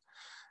vibration.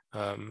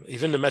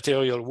 Even the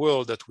material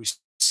world that we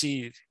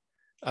see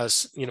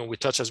as, we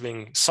touch as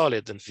being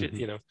solid and,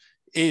 mm-hmm,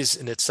 is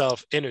in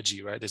itself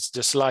energy, right? It's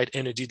just light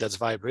energy that's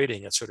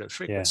vibrating at certain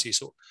frequency. Yeah.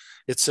 So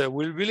it's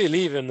we really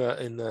live in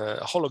a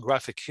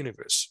holographic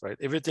universe, right?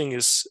 Everything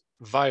is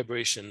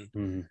vibration,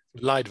 mm-hmm,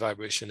 light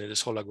vibration in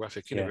this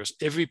holographic universe.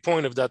 Yeah. Every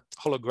point of that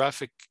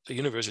holographic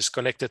universe is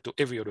connected to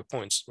every other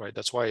points, right?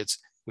 That's why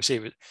we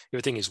say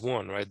everything is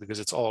one, right? Because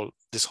it's all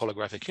this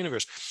holographic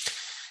universe.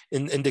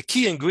 And the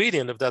key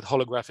ingredient of that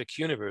holographic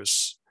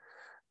universe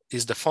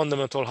is the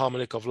fundamental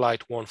harmonic of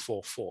light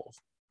 144.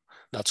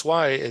 That's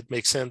why it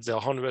makes sense. There are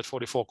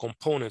 144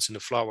 components in the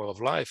flower of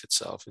life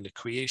itself, in the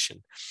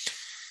creation.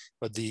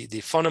 But the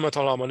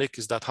fundamental harmonic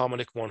is that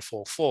harmonic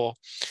 144.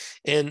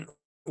 And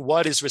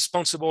what is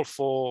responsible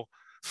for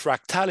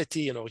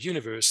fractality in our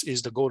universe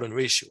is the golden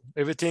ratio.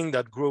 Everything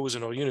that grows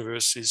in our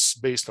universe is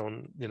based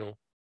on,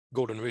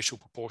 golden ratio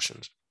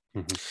proportions.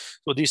 Mm-hmm.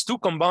 So these two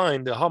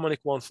combined, the harmonic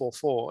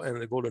 144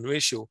 and the golden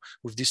ratio,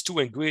 with these two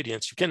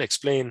ingredients, you can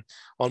explain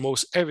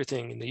almost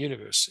everything in the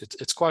universe.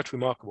 It's quite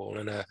remarkable.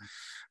 And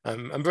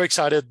I'm very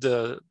excited.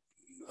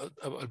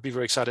 I'll be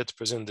very excited to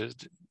present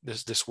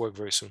this work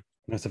very soon.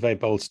 That's a very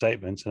bold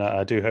statement, and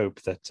I do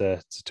hope that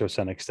to a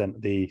certain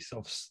extent the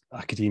sort of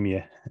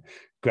academia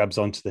grabs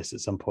onto this at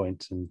some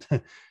point, and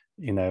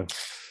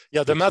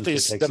Yeah, the math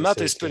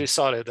is pretty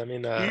solid. I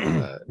mean,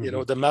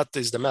 the math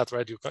is the math,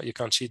 right? You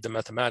can't cheat the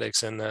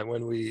mathematics, and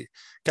when we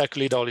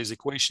calculate all these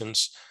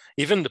equations,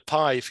 even the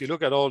pi, if you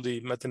look at all the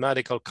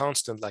mathematical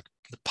constant, like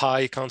the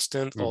pi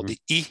constant, mm-hmm, or the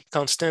E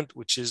constant,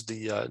 which is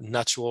the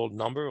natural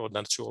number or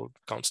natural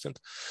constant,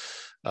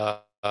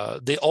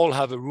 they all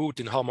have a root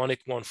in harmonic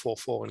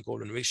 144 and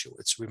golden ratio.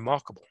 It's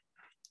remarkable,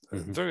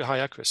 mm-hmm, very high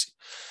accuracy.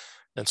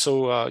 And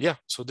so,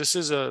 so this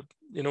is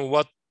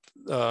what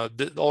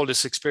all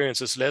this experience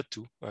has led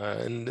to,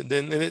 and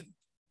then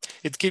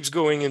it keeps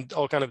going in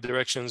all kind of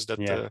directions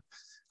that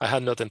I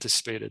had not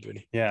anticipated,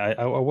 really. Yeah,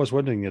 I was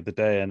wondering the other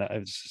day, and it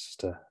was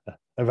just a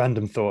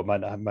random thought,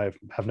 might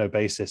have no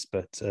basis,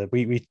 but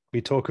we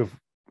talk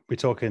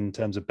in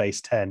terms of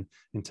base 10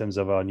 in terms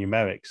of our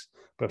numerics.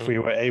 But if, mm-hmm, we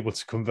were able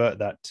to convert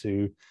that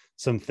to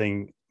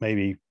something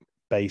maybe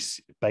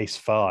base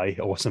phi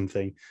or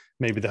something,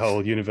 maybe the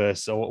whole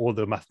universe or all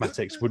the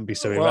mathematics wouldn't be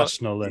so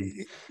irrational and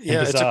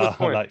bizarre. It's a good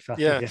point.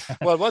 Yeah.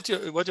 Well, what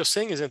you're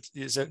saying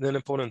is an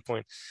important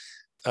point.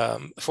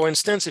 For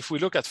instance, if we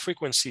look at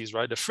frequencies,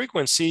 right? The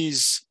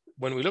frequencies,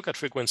 when we look at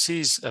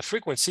frequencies, a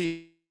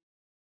frequency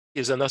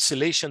is an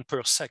oscillation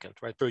per second,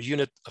 right? Per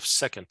unit of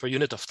second, per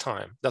unit of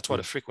time. That's what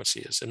a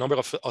frequency is, a number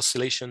of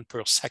oscillation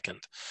per second.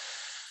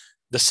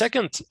 The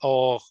second,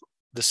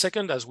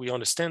 as we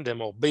understand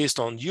them, are based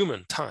on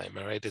human time,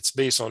 right? It's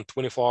based on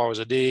 24 hours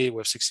a day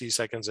with 60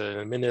 seconds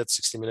a minute,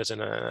 60 minutes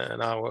in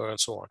an hour, and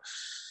so on.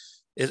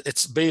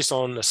 It's based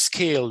on a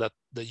scale that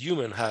the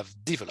human have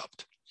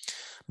developed.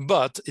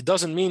 But it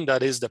doesn't mean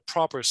that is the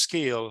proper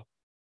scale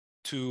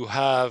to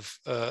have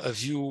a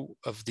view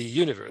of the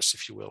universe,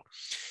 if you will.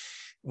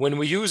 When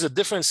we use a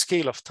different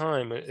scale of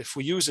time, if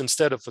we use,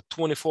 instead of a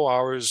 24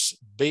 hours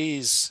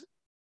base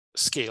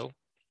scale,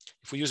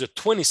 if we use a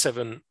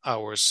 27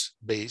 hours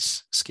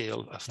base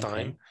scale of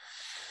time,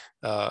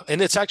 and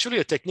it's actually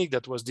a technique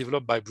that was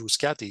developed by Bruce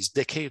Cathy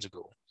decades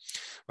ago,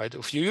 right?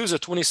 If you use a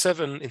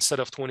 27 instead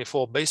of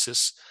 24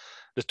 basis,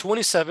 the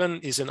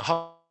 27 is in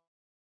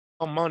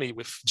harmony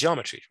with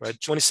geometry,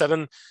 right?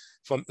 27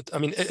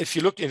 if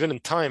you look even in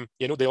time,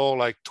 they're all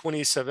like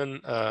 27,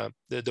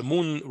 the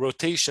moon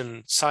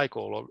rotation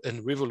cycle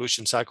and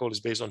revolution cycle is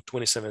based on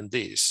 27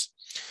 days.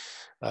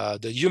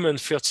 The human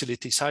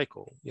fertility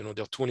cycle, there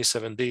are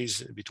 27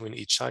 days between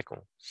each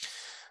cycle.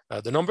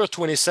 The number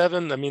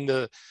 27,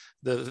 the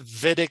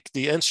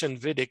the ancient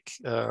Vedic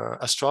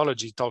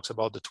astrology talks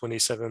about the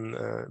 27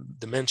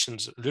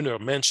 dimensions, lunar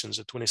mansions,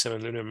 the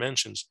 27 lunar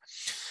mansions.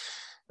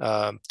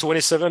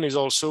 27 is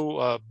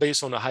also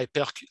based on a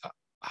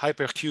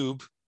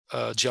hypercube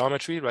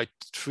geometry, right?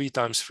 3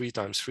 times 3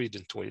 times 3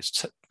 then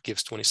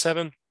gives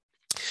 27.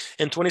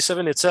 And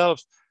 27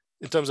 itself,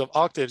 in terms of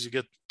octaves, you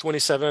get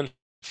 27,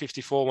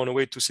 54,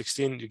 108,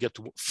 216, you get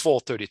to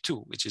 432,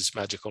 which is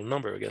magical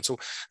number again. So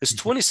this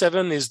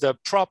 27 is the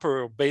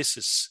proper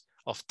basis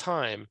of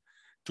time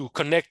to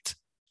connect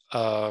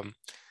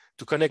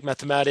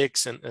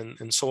mathematics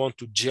and so on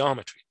to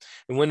geometry.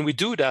 And when we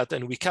do that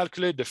and we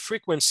calculate the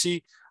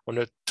frequency on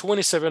a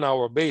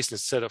 27-hour base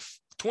instead of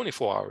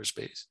 24 hours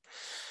base,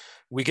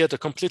 we get a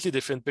completely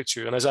different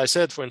picture. And as I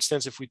said, for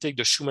instance, if we take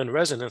the Schumann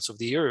resonance of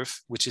the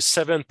Earth, which is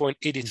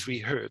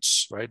 7.83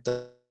 hertz, right?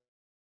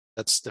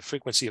 That's the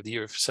frequency of the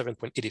Earth,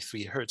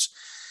 7.83 hertz.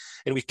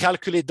 And we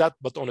calculate that,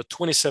 but on a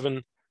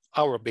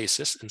 27-hour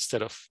basis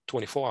instead of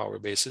 24-hour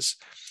basis,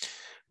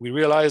 we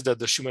realize that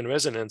the Schumann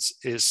resonance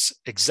is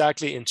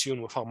exactly in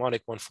tune with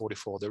harmonic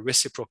 144, the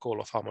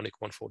reciprocal of harmonic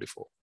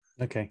 144.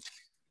 Okay.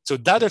 So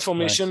that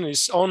information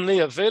is only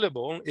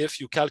available if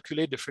you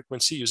calculate the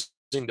frequency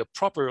using the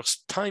proper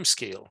time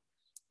scale,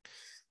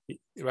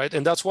 right?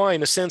 And that's why,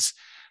 in a sense,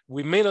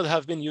 we may not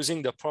have been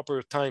using the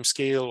proper time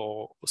scale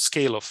or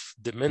scale of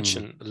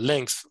dimension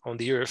length on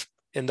the Earth.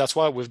 And that's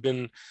why we've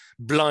been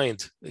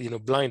blinded,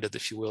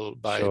 if you will,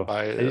 by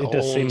it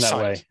does seem that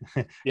way.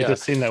 It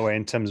does seem that way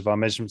in terms of our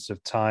measurements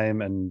of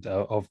time and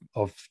of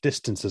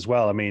distance as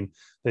well. I mean,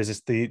 there's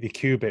the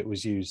cubit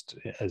was used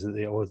as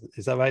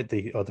is that right?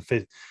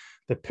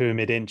 The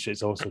pyramid inch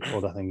is also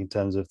called, I think, in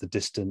terms of the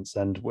distance,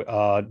 and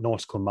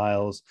nautical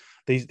miles.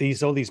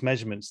 All these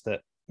measurements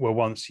that were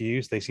once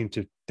used, they seem to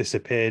have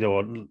disappeared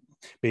or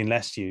being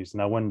less used.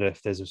 And I wonder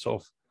if there's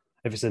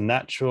if it's a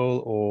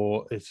natural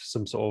or if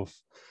some sort of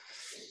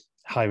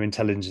higher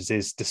intelligence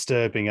is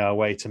disturbing our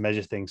way to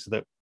measure things, so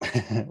that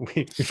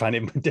we find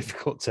it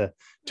difficult to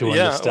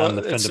understand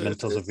the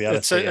fundamentals of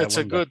reality. It's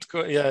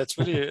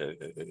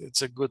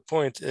a good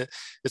point.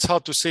 It's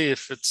hard to say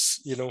if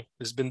it's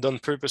been done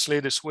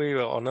purposely this way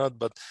or not.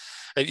 But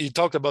you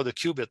talked about the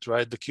qubit,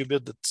 right? The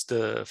qubit, that's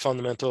the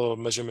fundamental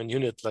measurement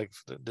unit, like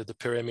the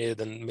pyramid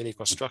and many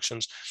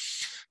constructions.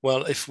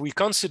 Well, if we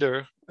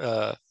consider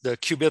the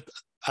qubit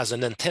as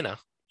an antenna,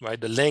 right?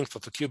 The length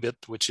of a qubit,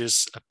 which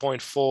is a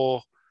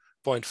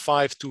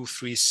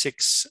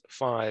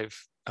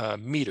 0.52365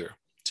 meter,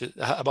 to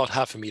about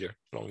half a meter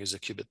long is a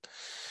qubit.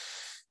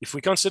 If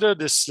we consider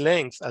this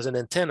length as an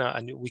antenna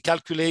and we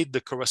calculate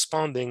the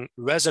corresponding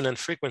resonant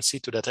frequency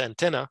to that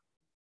antenna,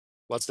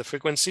 what's the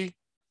frequency?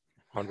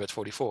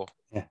 144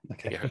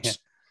 megahertz.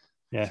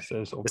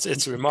 So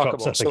it's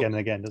remarkable. Pops up again and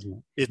again, doesn't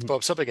it? It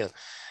pops up again,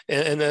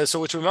 and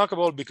so it's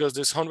remarkable because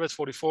this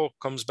 144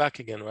 comes back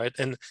again, right?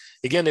 And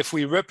again, if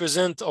we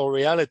represent our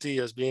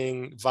reality as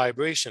being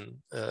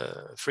vibration,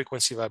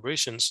 frequency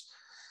vibrations,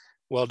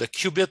 well, the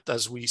qubit,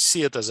 as we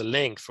see it as a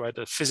length, right,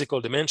 a physical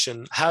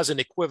dimension, has an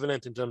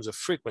equivalent in terms of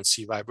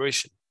frequency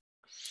vibration,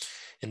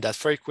 and that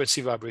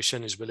frequency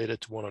vibration is related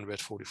to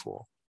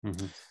 144.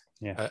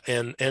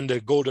 And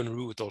the golden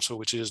root also,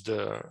 which is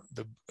the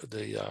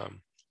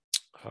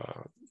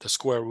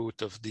square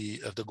root of the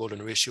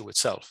golden ratio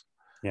itself.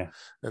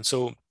 And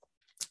so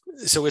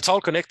it's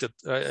all connected.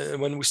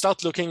 When we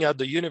start looking at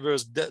the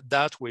universe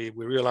that way,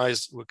 we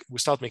realize we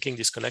start making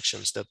these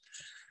connections that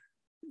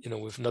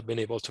we've not been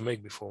able to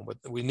make before. But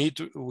we need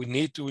to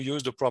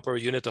use the proper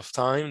unit of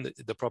time,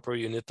 the proper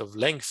unit of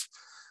length,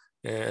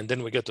 and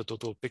then we get the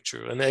total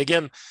picture. And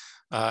again,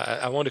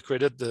 I want to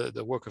credit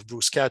the work of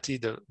Bruce Cathy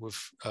that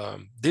we've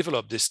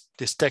developed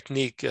this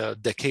technique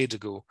decades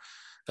ago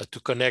to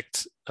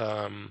connect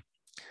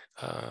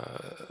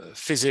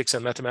physics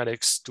and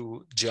mathematics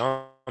to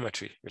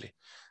geometry, really,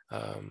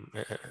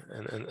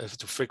 and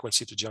to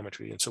frequency to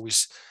geometry. And so we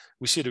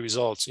see the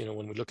results,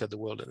 when we look at the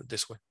world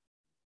this way.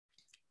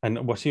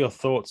 And what are your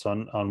thoughts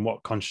on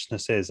what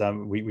consciousness is?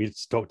 We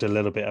talked a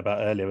little bit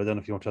about earlier. I don't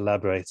know if you want to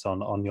elaborate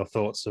on your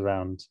thoughts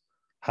around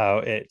how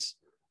it,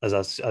 as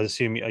I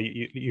assume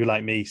you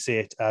like me, see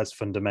it as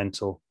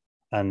fundamental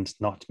and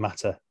not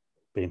matter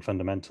being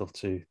fundamental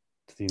to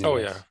the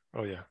universe.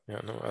 Oh yeah,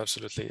 no,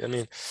 absolutely. I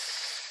mean,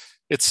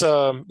 it's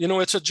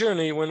it's a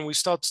journey when we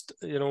start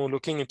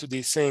looking into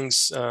these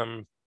things.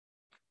 I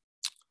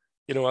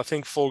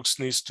think folks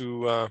needs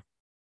to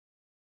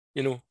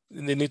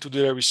they need to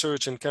do their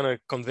research and kind of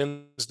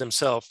convince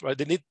themselves, right?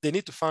 They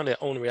need to find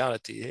their own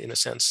reality in a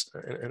sense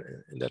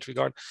in that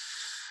regard.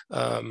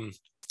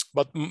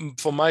 But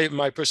for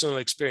my personal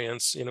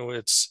experience,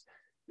 it's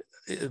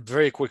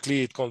very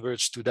quickly it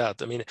converges to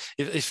that. I mean,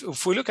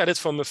 if we look at it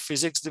from a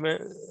physics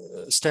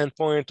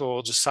standpoint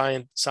or just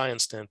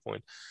science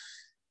standpoint,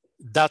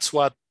 that's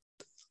what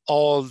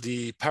all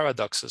the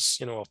paradoxes,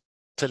 are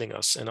telling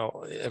us, and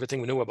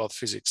everything we know about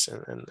physics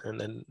and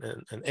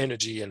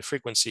energy and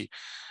frequency.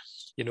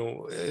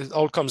 It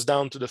all comes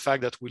down to the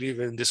fact that we live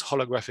in this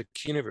holographic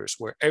universe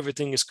where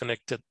everything is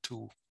connected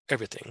to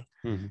everything.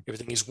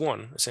 Everything is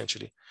one,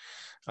 essentially.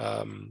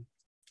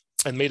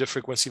 and made of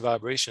frequency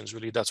vibrations.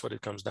 Really, that's what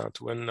it comes down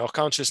to. And our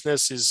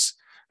consciousness is,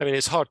 I mean,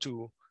 it's hard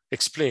to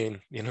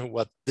explain,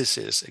 what this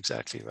is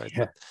exactly, right?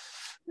 Yeah.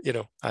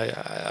 But,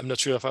 I'm not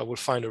sure if I will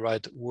find the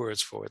right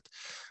words for it.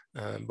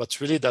 But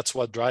really, that's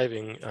what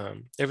driving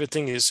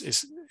everything is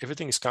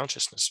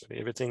consciousness.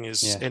 Really. Everything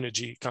is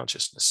energy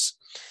consciousness,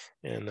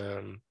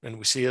 and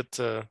we see it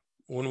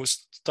when we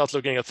start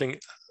looking at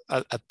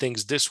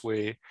things this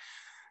way.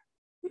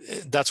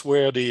 That's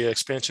where the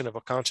expansion of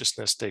our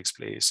consciousness takes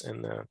place,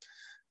 and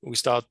we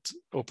start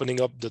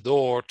opening up the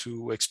door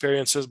to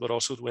experiences, but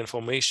also to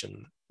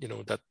information,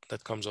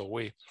 that comes our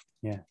way.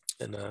 Yeah,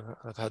 and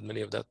I've had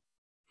many of that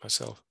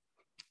myself.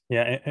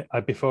 Yeah,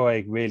 before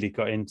I really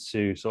got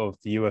into sort of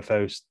the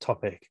UFO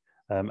topic,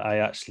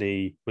 I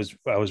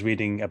was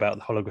reading about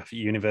the holographic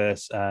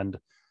universe, and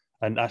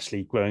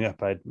actually growing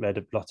up, I'd read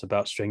a lot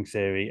about string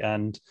theory,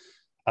 and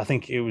I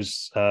think it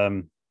was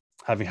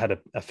having had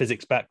a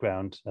physics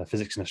background, a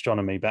physics and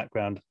astronomy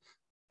background,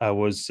 I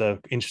was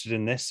interested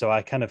in this. So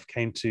I kind of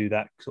came to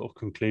that sort of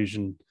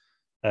conclusion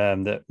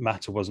that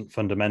matter wasn't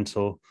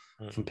fundamental,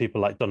 from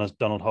people like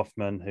Donald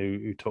Hoffman,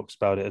 who talks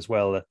about it as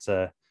well,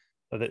 that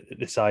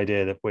this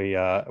idea that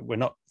we're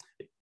not,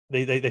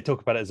 they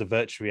talk about it as a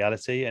virtual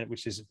reality, and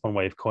which is one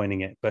way of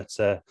coining it. But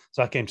so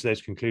I came to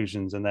those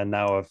conclusions, and then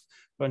now I've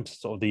gone to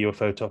sort of the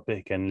UFO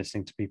topic, and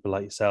listening to people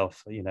like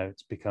yourself,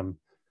 it's become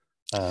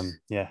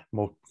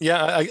more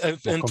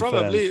and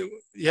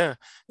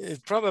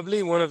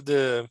probably one of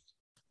the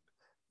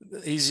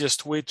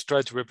easiest way to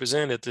try to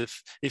represent it,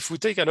 if we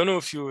take, I don't know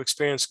if you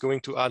experience going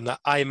to an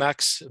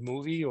IMAX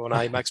movie or an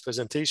IMAX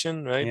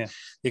presentation, right?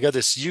 You got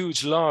this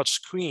huge large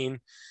screen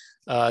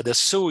that's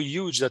so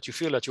huge that you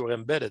feel that you're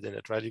embedded in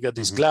it, right? You got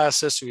these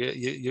glasses, so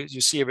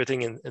you see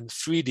everything in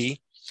 3D.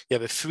 You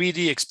have a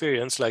 3D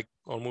experience, like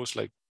almost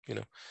like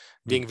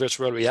being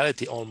virtual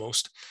reality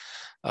almost.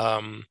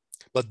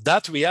 But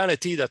that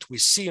reality that we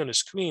see on the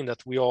screen,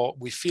 that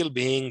we feel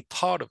being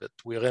part of it,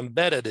 we're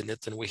embedded in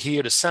it, and we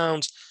hear the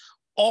sounds,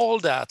 all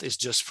that is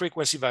just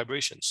frequency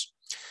vibrations.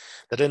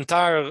 That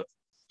entire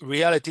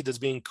reality that's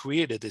being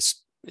created is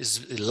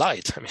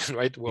light. I mean,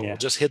 right? We're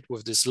just hit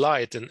with this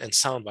light and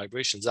sound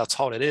vibrations. That's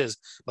all it is.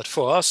 But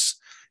for us,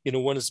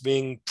 when it's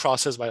being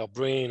processed by our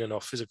brain and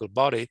our physical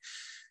body,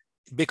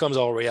 it becomes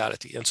our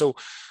reality. And so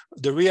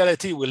the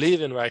reality we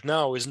live in right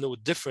now is no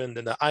different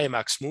than the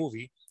IMAX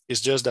movie.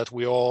 It's just that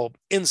we're all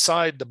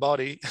inside the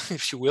body,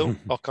 if you will,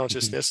 our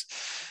consciousness,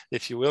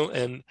 if you will,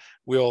 and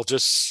we're all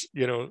just,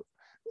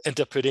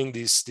 interpreting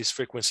these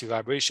frequency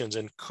vibrations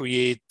and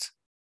create,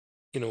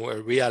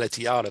 a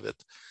reality out of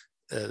it.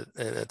 And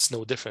it's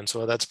no different.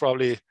 So that's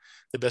probably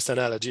the best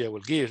analogy I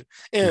will give.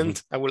 And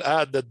I will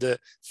add that the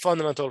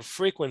fundamental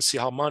frequency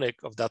harmonic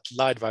of that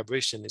light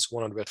vibration is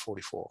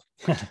 144.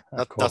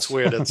 That's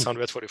where that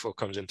 144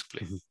 comes into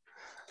play.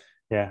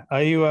 Yeah.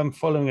 Are you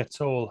following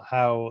at all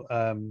how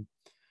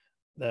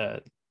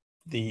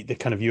the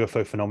kind of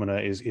UFO phenomena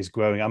is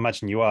growing? I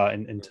imagine you are,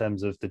 in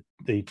terms of the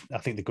I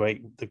think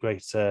the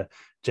great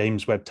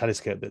James Webb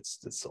Telescope that's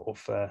sort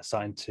of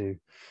starting to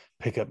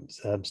pick up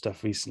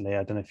stuff recently.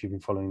 I don't know if you've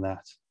been following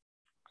that.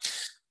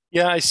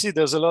 Yeah, I see.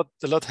 There's a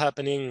lot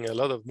happening, a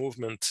lot of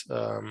movement.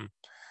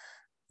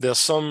 There's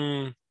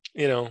some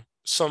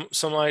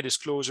high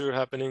disclosure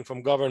happening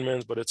from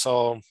governments, but it's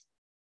all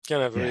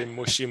kind of very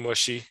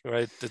mushy,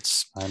 right?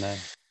 I know.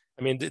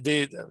 I mean,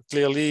 they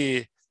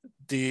clearly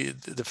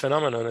the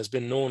phenomenon has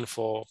been known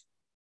for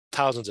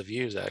thousands of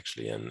years,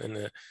 actually,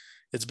 and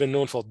it's been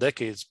known for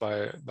decades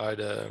by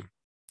the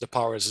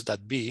powers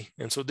that be,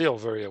 and so they are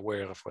very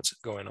aware of what's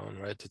going on,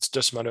 right? It's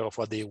just a matter of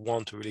what they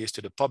want to release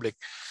to the public.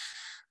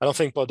 I don't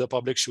think the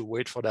public should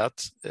wait for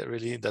that,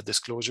 really, that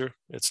disclosure.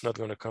 It's not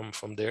going to come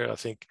from there. I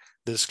think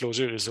the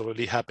disclosure is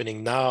already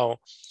happening now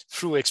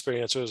through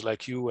experiencers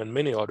like you and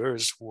many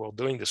others who are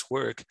doing this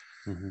work.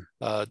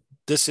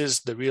 This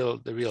is the real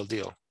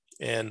deal.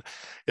 And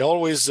it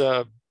always,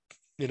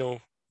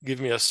 give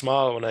me a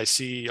smile when I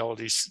see all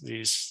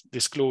these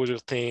disclosure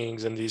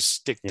things and these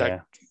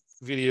tic-tac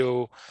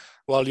video.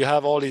 While you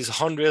have all these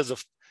hundreds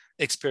of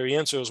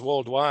experiencers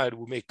worldwide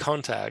who make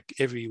contact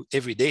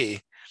every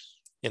day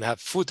and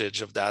have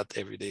footage of that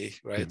every day,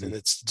 right? And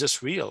it's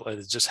just real, and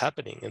it's just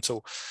happening. And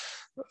so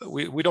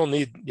we don't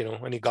need,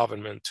 any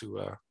government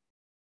to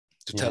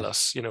tell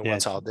us,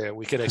 what's out there.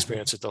 We can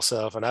experience it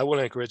ourselves, and I will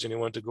encourage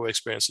anyone to go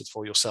experience it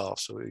for yourself.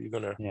 So you're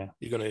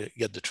gonna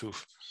get the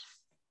truth.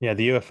 Yeah,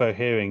 the UFO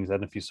hearings, I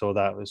don't know if you saw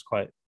that, was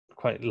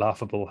quite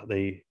laughable.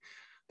 I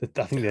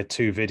think there are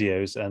two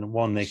videos, and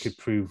one they could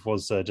prove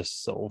was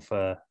just sort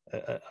of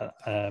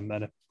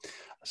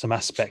some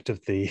aspect of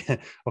the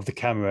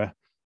camera,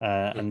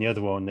 and the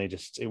other one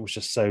it was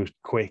just so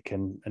quick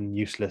and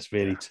useless,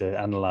 really, to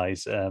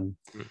analyze. And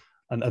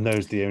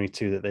those are the only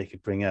two that they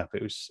could bring up.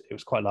 It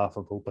was quite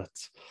laughable, but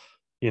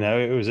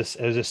it was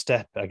a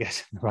step, I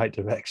guess, in the right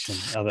direction.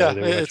 Although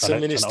they were it's a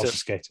minister.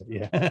 Obfuscate it.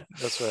 Yeah,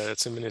 that's right.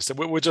 It's a minister.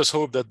 We just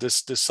hope that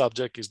this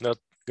subject is not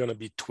going to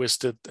be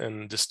twisted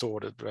and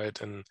distorted, right?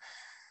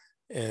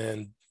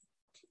 And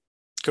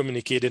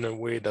communicate in a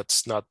way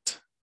that's not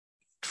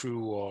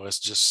true, or it's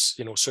just,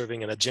 you know,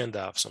 serving an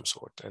agenda of some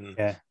sort. And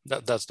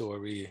that's the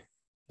worry.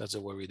 That's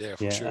the worry there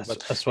for sure.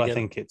 But that's why I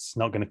think it's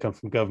not going to come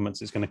from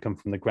governments. It's going to come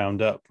from the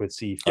ground up with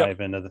CE5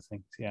 and other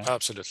things. Yeah,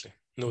 absolutely,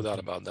 no doubt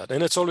about that.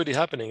 And it's already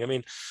happening. I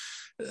mean,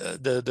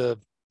 the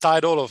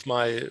title of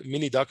my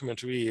mini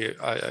documentary,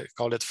 I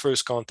call it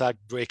First Contact,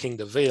 Breaking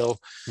the Veil.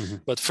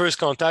 But first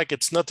contact,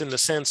 it's not in the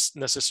sense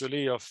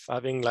necessarily of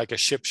having like a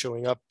ship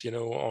showing up, you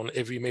know, on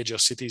every major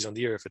cities on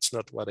the earth. It's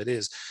not what it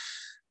is.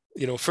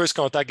 You know, first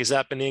contact is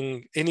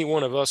happening. Any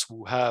one of us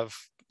who have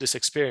this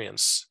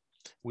experience,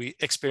 we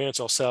experience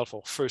ourselves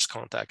our first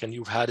contact, and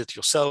you've had it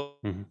yourself.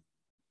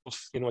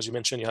 You know, as you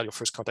mentioned, you had your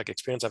first contact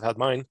experience. I've had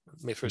mine,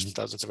 May 1st,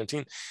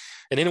 2017,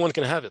 and anyone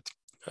can have it.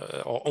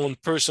 Our own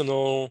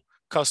personal,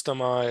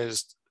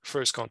 customized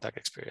first contact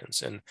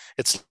experience, and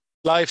it's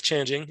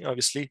life-changing,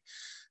 obviously,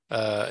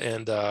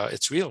 and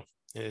it's real.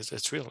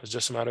 It's real. It's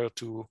just a matter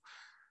to,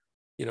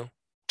 you know,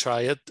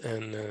 try it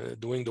and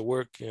doing the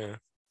work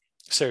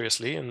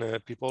seriously,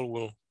 and people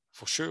will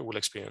for sure will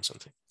experience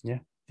something.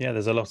 Yeah,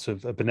 there's a lot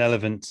of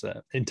benevolent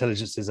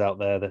intelligences out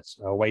there that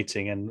are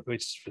waiting, and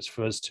it's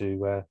for us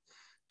to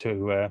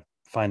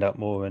find out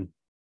more and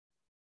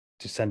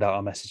to send out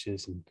our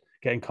messages and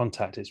get in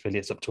contact.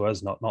 It's up to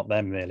us, not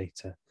them, really,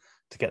 to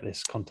get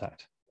this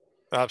contact.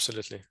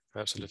 Absolutely,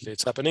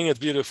 it's happening. It's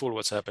beautiful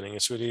what's happening.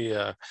 It's really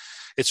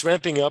it's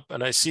ramping up,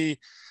 and I see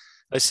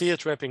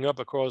it ramping up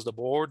across the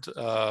board.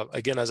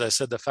 Again, as I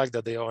said, the fact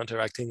that they are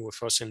interacting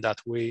with us in that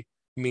way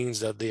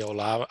means that they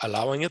are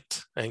allowing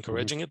it,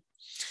 encouraging it.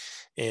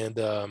 And,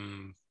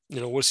 you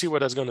know, we'll see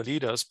where that's going to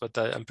lead us, but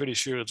I'm pretty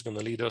sure it's going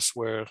to lead us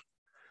where,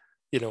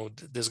 you know,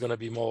 there's going to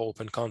be more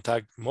open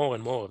contact, more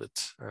and more of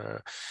it.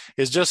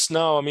 It's just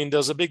now, I mean,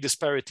 there's a big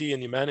disparity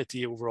in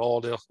humanity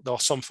overall. There are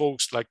some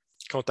folks like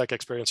contact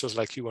experiencers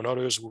like you and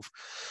others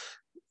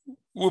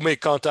who make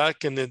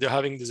contact, and then they're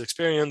having this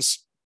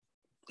experience.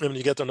 And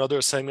you get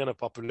another segment of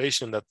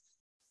population that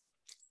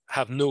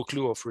have no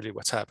clue of really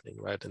what's happening,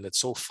 right? And it's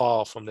so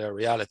far from their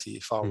reality,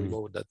 far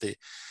remote, that they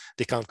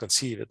can't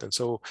conceive it. And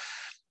so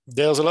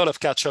there's a lot of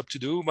catch up to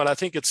do, but I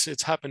think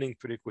it's happening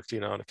pretty quickly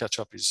now. The catch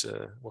up is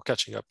we're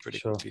catching up pretty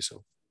quickly.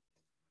 So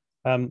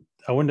I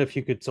wonder if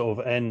you could sort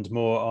of end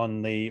more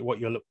on what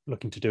you're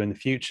looking to do in the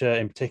future,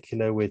 in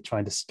particular with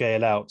trying to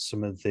scale out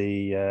some of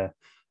the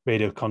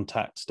radio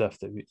contact stuff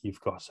that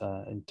you've got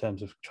in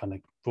terms of trying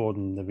to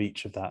broaden the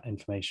reach of that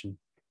information.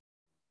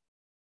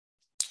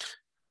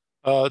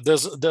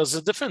 There's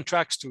a different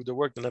tracks to the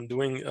work that I'm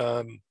doing.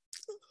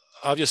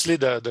 Obviously,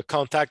 the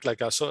contact,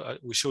 like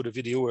we showed a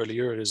video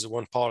earlier, is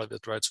one part of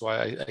it, right? So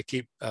I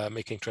keep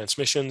making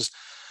transmissions,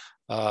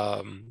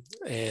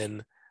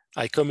 and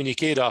I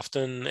communicate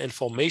often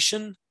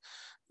information.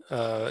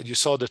 You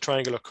saw the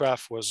triangular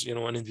craft was, you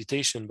know, an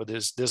invitation, but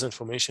there's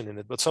information in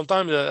it. But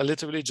sometimes I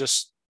literally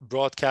just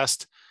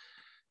broadcast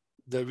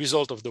the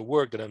result of the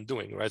work that I'm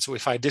doing, right? So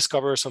if I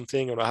discover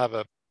something, or I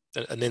have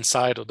an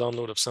insight or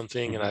download of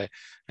something, and I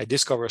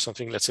discover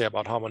something, let's say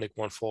about harmonic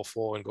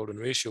 144 and golden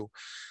ratio,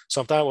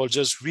 sometimes I'll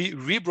just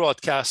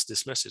rebroadcast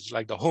this message,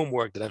 like the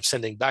homework that I'm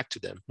sending back to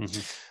them,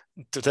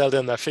 to tell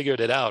them I figured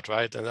it out,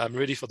 right? And I'm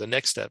ready for the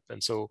next step.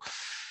 And so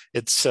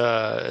it's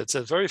a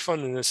very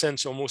fun, in a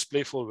sense, almost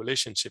playful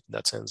relationship in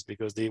that sense,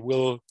 because they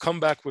will come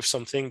back with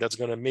something that's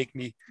going to make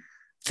me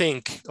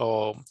think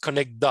or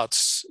connect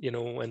dots, you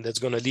know, and that's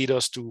going to lead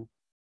us to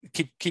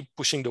keep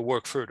pushing the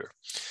work further.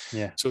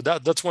 Yeah. So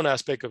that's one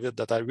aspect of it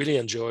that I really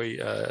enjoy.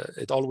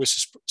 It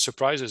always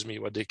surprises me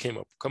what they come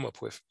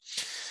up with.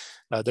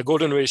 The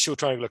golden ratio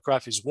triangular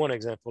craft is one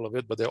example of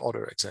it, but there are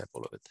other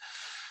examples of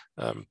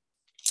it.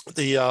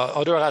 The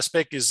other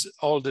aspect is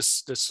all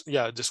this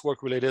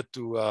work related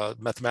to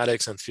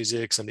mathematics and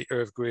physics and the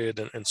Earth grid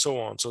and so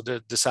on. So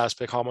this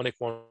aspect, harmonic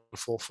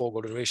 144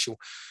 golden ratio,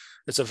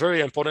 it's a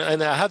very important.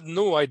 And I had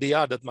no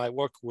idea that my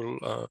work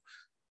will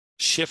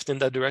shift in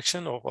that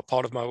direction, or a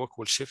part of my work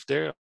will shift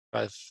there.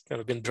 I've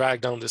kind of been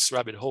dragged down this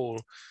rabbit hole,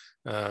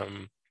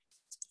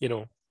 you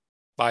know,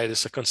 by the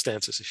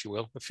circumstances, if you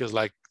will. It feels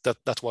like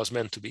that was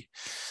meant to be.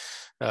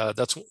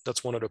 That's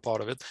one other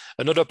part of it.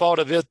 Another part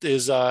of it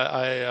is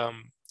I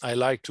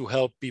like to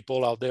help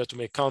people out there to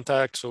make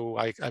contact. So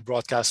I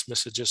broadcast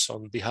messages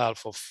on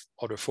behalf of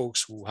other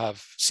folks who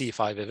have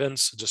CE5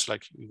 events, just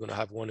like we're going to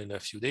have one in a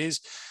few days.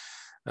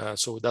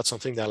 So that's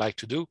something that I like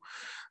to do.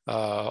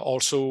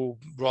 Also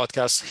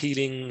broadcast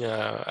healing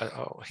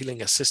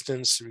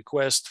assistance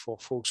requests for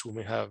folks who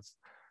may have,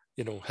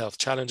 you know, health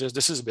challenges.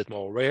 This is a bit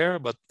more rare,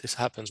 but this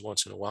happens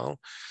once in a while.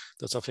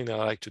 That's something that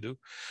I like to do.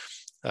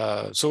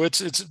 So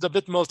it's a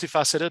bit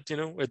multifaceted, you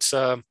know. It's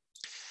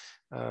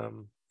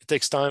it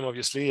takes time,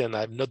 obviously, and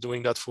I'm not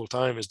doing that full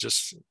time. It's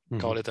just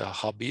call it a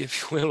hobby,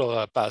 if you will,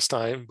 or a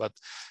pastime. But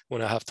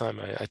when I have time,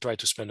 I try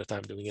to spend the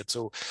time doing it.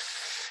 So,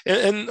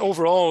 and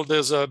overall,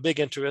 there's a big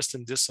interest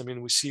in this. I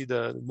mean, we see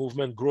the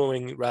movement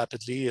growing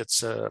rapidly.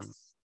 It's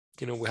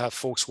you know, we have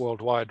folks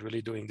worldwide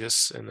really doing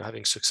this and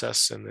having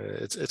success, and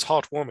it's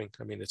heartwarming.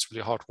 I mean, it's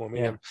really heartwarming.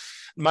 Yeah. And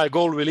my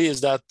goal really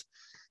is that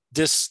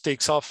this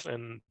takes off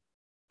and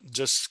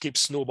just keep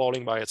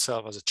snowballing by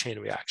itself as a chain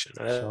reaction.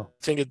 And Sure. I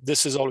think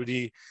this is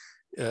already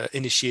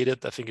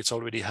initiated. I think it's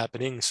already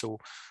happening. So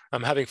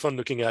I'm having fun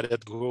looking at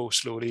it grow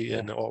slowly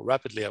and or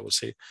rapidly, I would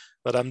say.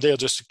 But I'm there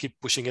just to keep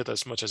pushing it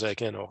as much as I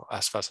can or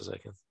as fast as I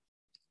can.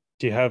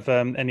 Do you have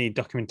any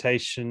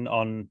documentation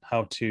on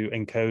how to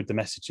encode the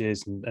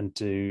messages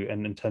and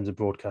in terms of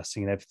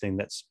broadcasting and everything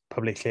that's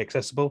publicly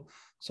accessible?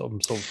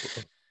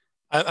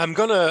 I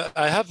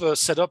have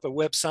set up a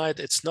website.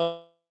 It's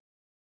not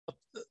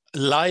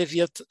live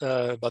yet,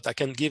 but I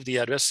can give the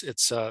address.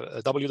 It's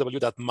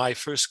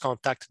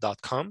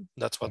www.myfirstcontact.com.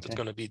 That's what it's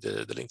going to be,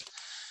 the link.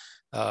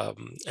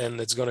 And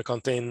it's going to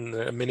contain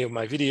many of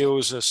my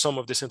videos, some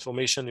of this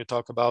information you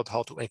talk about,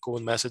 how to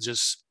encode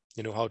messages,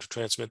 how to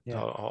transmit,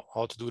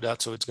 how to do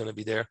that. So it's going to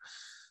be there,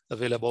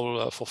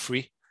 available for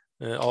free.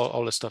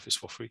 All the stuff is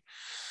for free.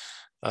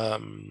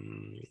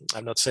 I'm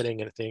not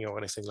selling anything or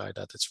anything like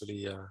that. It's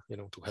really,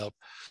 to help.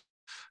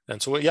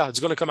 And so, it's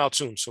going to come out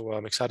soon. So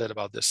I'm excited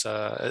about this.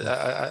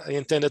 I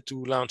intended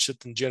to launch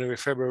it in January,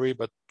 February,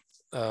 but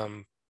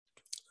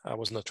I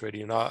was not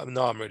ready. Now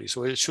I'm ready.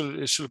 So it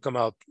should come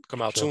out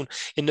soon.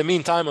 In the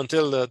meantime,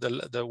 until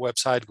the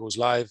website goes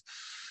live,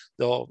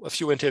 there are a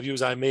few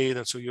interviews I made,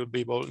 and so you'll be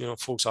able,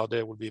 folks out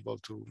there will be able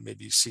to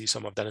maybe see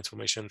some of that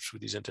information through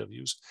these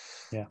interviews.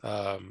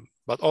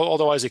 But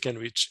otherwise, they can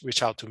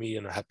reach out to me,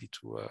 and I'm happy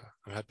to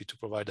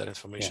provide that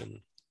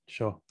information.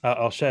 Sure.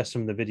 I'll share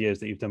some of the videos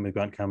that you've done with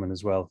Grant Cameron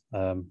as well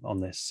on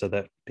this, so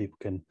that people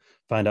can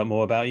find out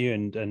more about you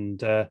and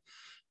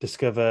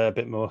discover a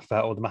bit more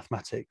about all the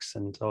mathematics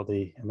and all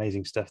the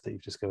amazing stuff that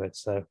you've discovered.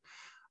 So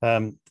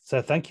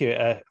thank you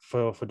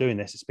for doing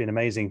this. It's been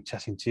amazing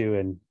chatting to you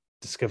and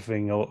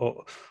discovering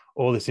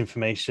all this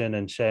information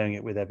and sharing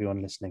it with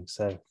everyone listening.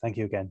 So thank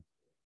you again.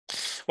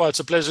 Well, it's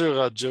a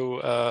pleasure,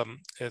 Joe.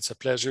 It's a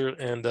pleasure.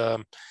 And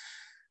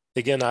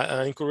again,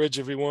 I encourage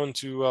everyone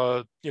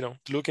to,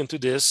 look into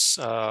this.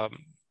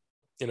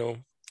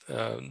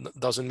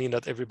 Doesn't mean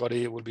that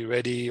everybody will be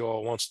ready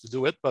or wants to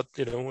do it, but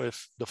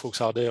if the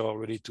folks out there are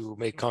ready to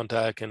make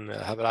contact and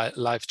have a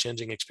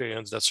life-changing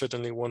experience, that's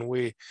certainly one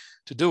way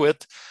to do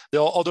it.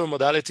 There are other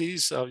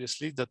modalities,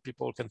 obviously, that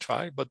people can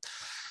try, but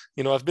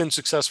I've been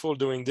successful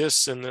doing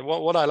this, and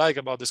what I like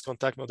about this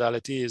contact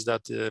modality is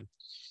that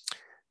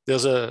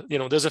there's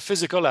a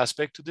physical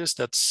aspect to this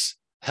that's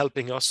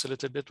helping us a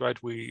little bit, right?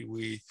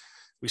 We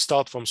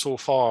start from so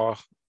far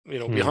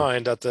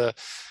behind that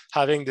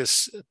having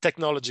this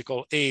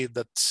technological aid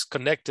that's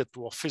connected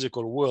to our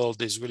physical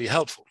world is really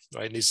helpful,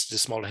 right? These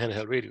small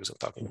handheld radios I'm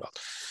talking about.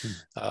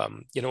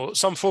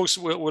 Some folks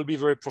will be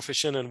very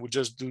proficient and will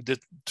just do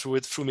that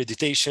through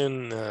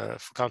meditation,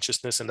 for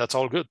consciousness, and that's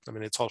all good. I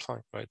mean, it's all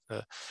fine, right?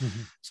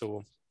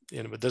 So,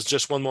 but there's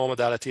just one more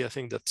modality, I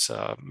think,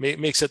 that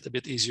makes it a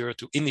bit easier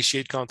to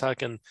initiate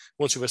contact. And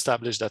once you've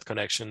established that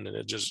connection, and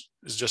it's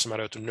just a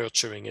matter of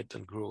nurturing it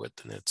and grow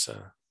it, and it's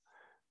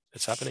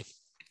happening.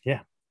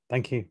 Yeah.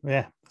 Thank you.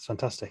 Yeah, that's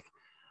fantastic.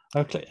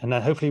 Okay. And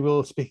then hopefully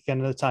we'll speak again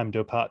another time, do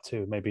a part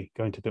 2, maybe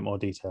go into a bit more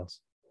details.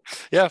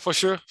 Yeah, for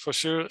sure.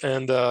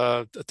 And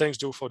thanks,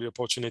 Joe, for the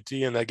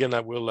opportunity. And again, I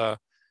will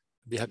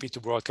be happy to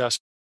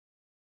broadcast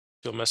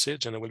your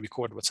message, and I will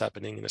record what's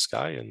happening in the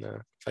sky. And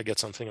if I get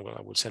something,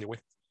 I will send you away.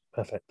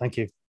 Perfect. Thank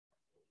you.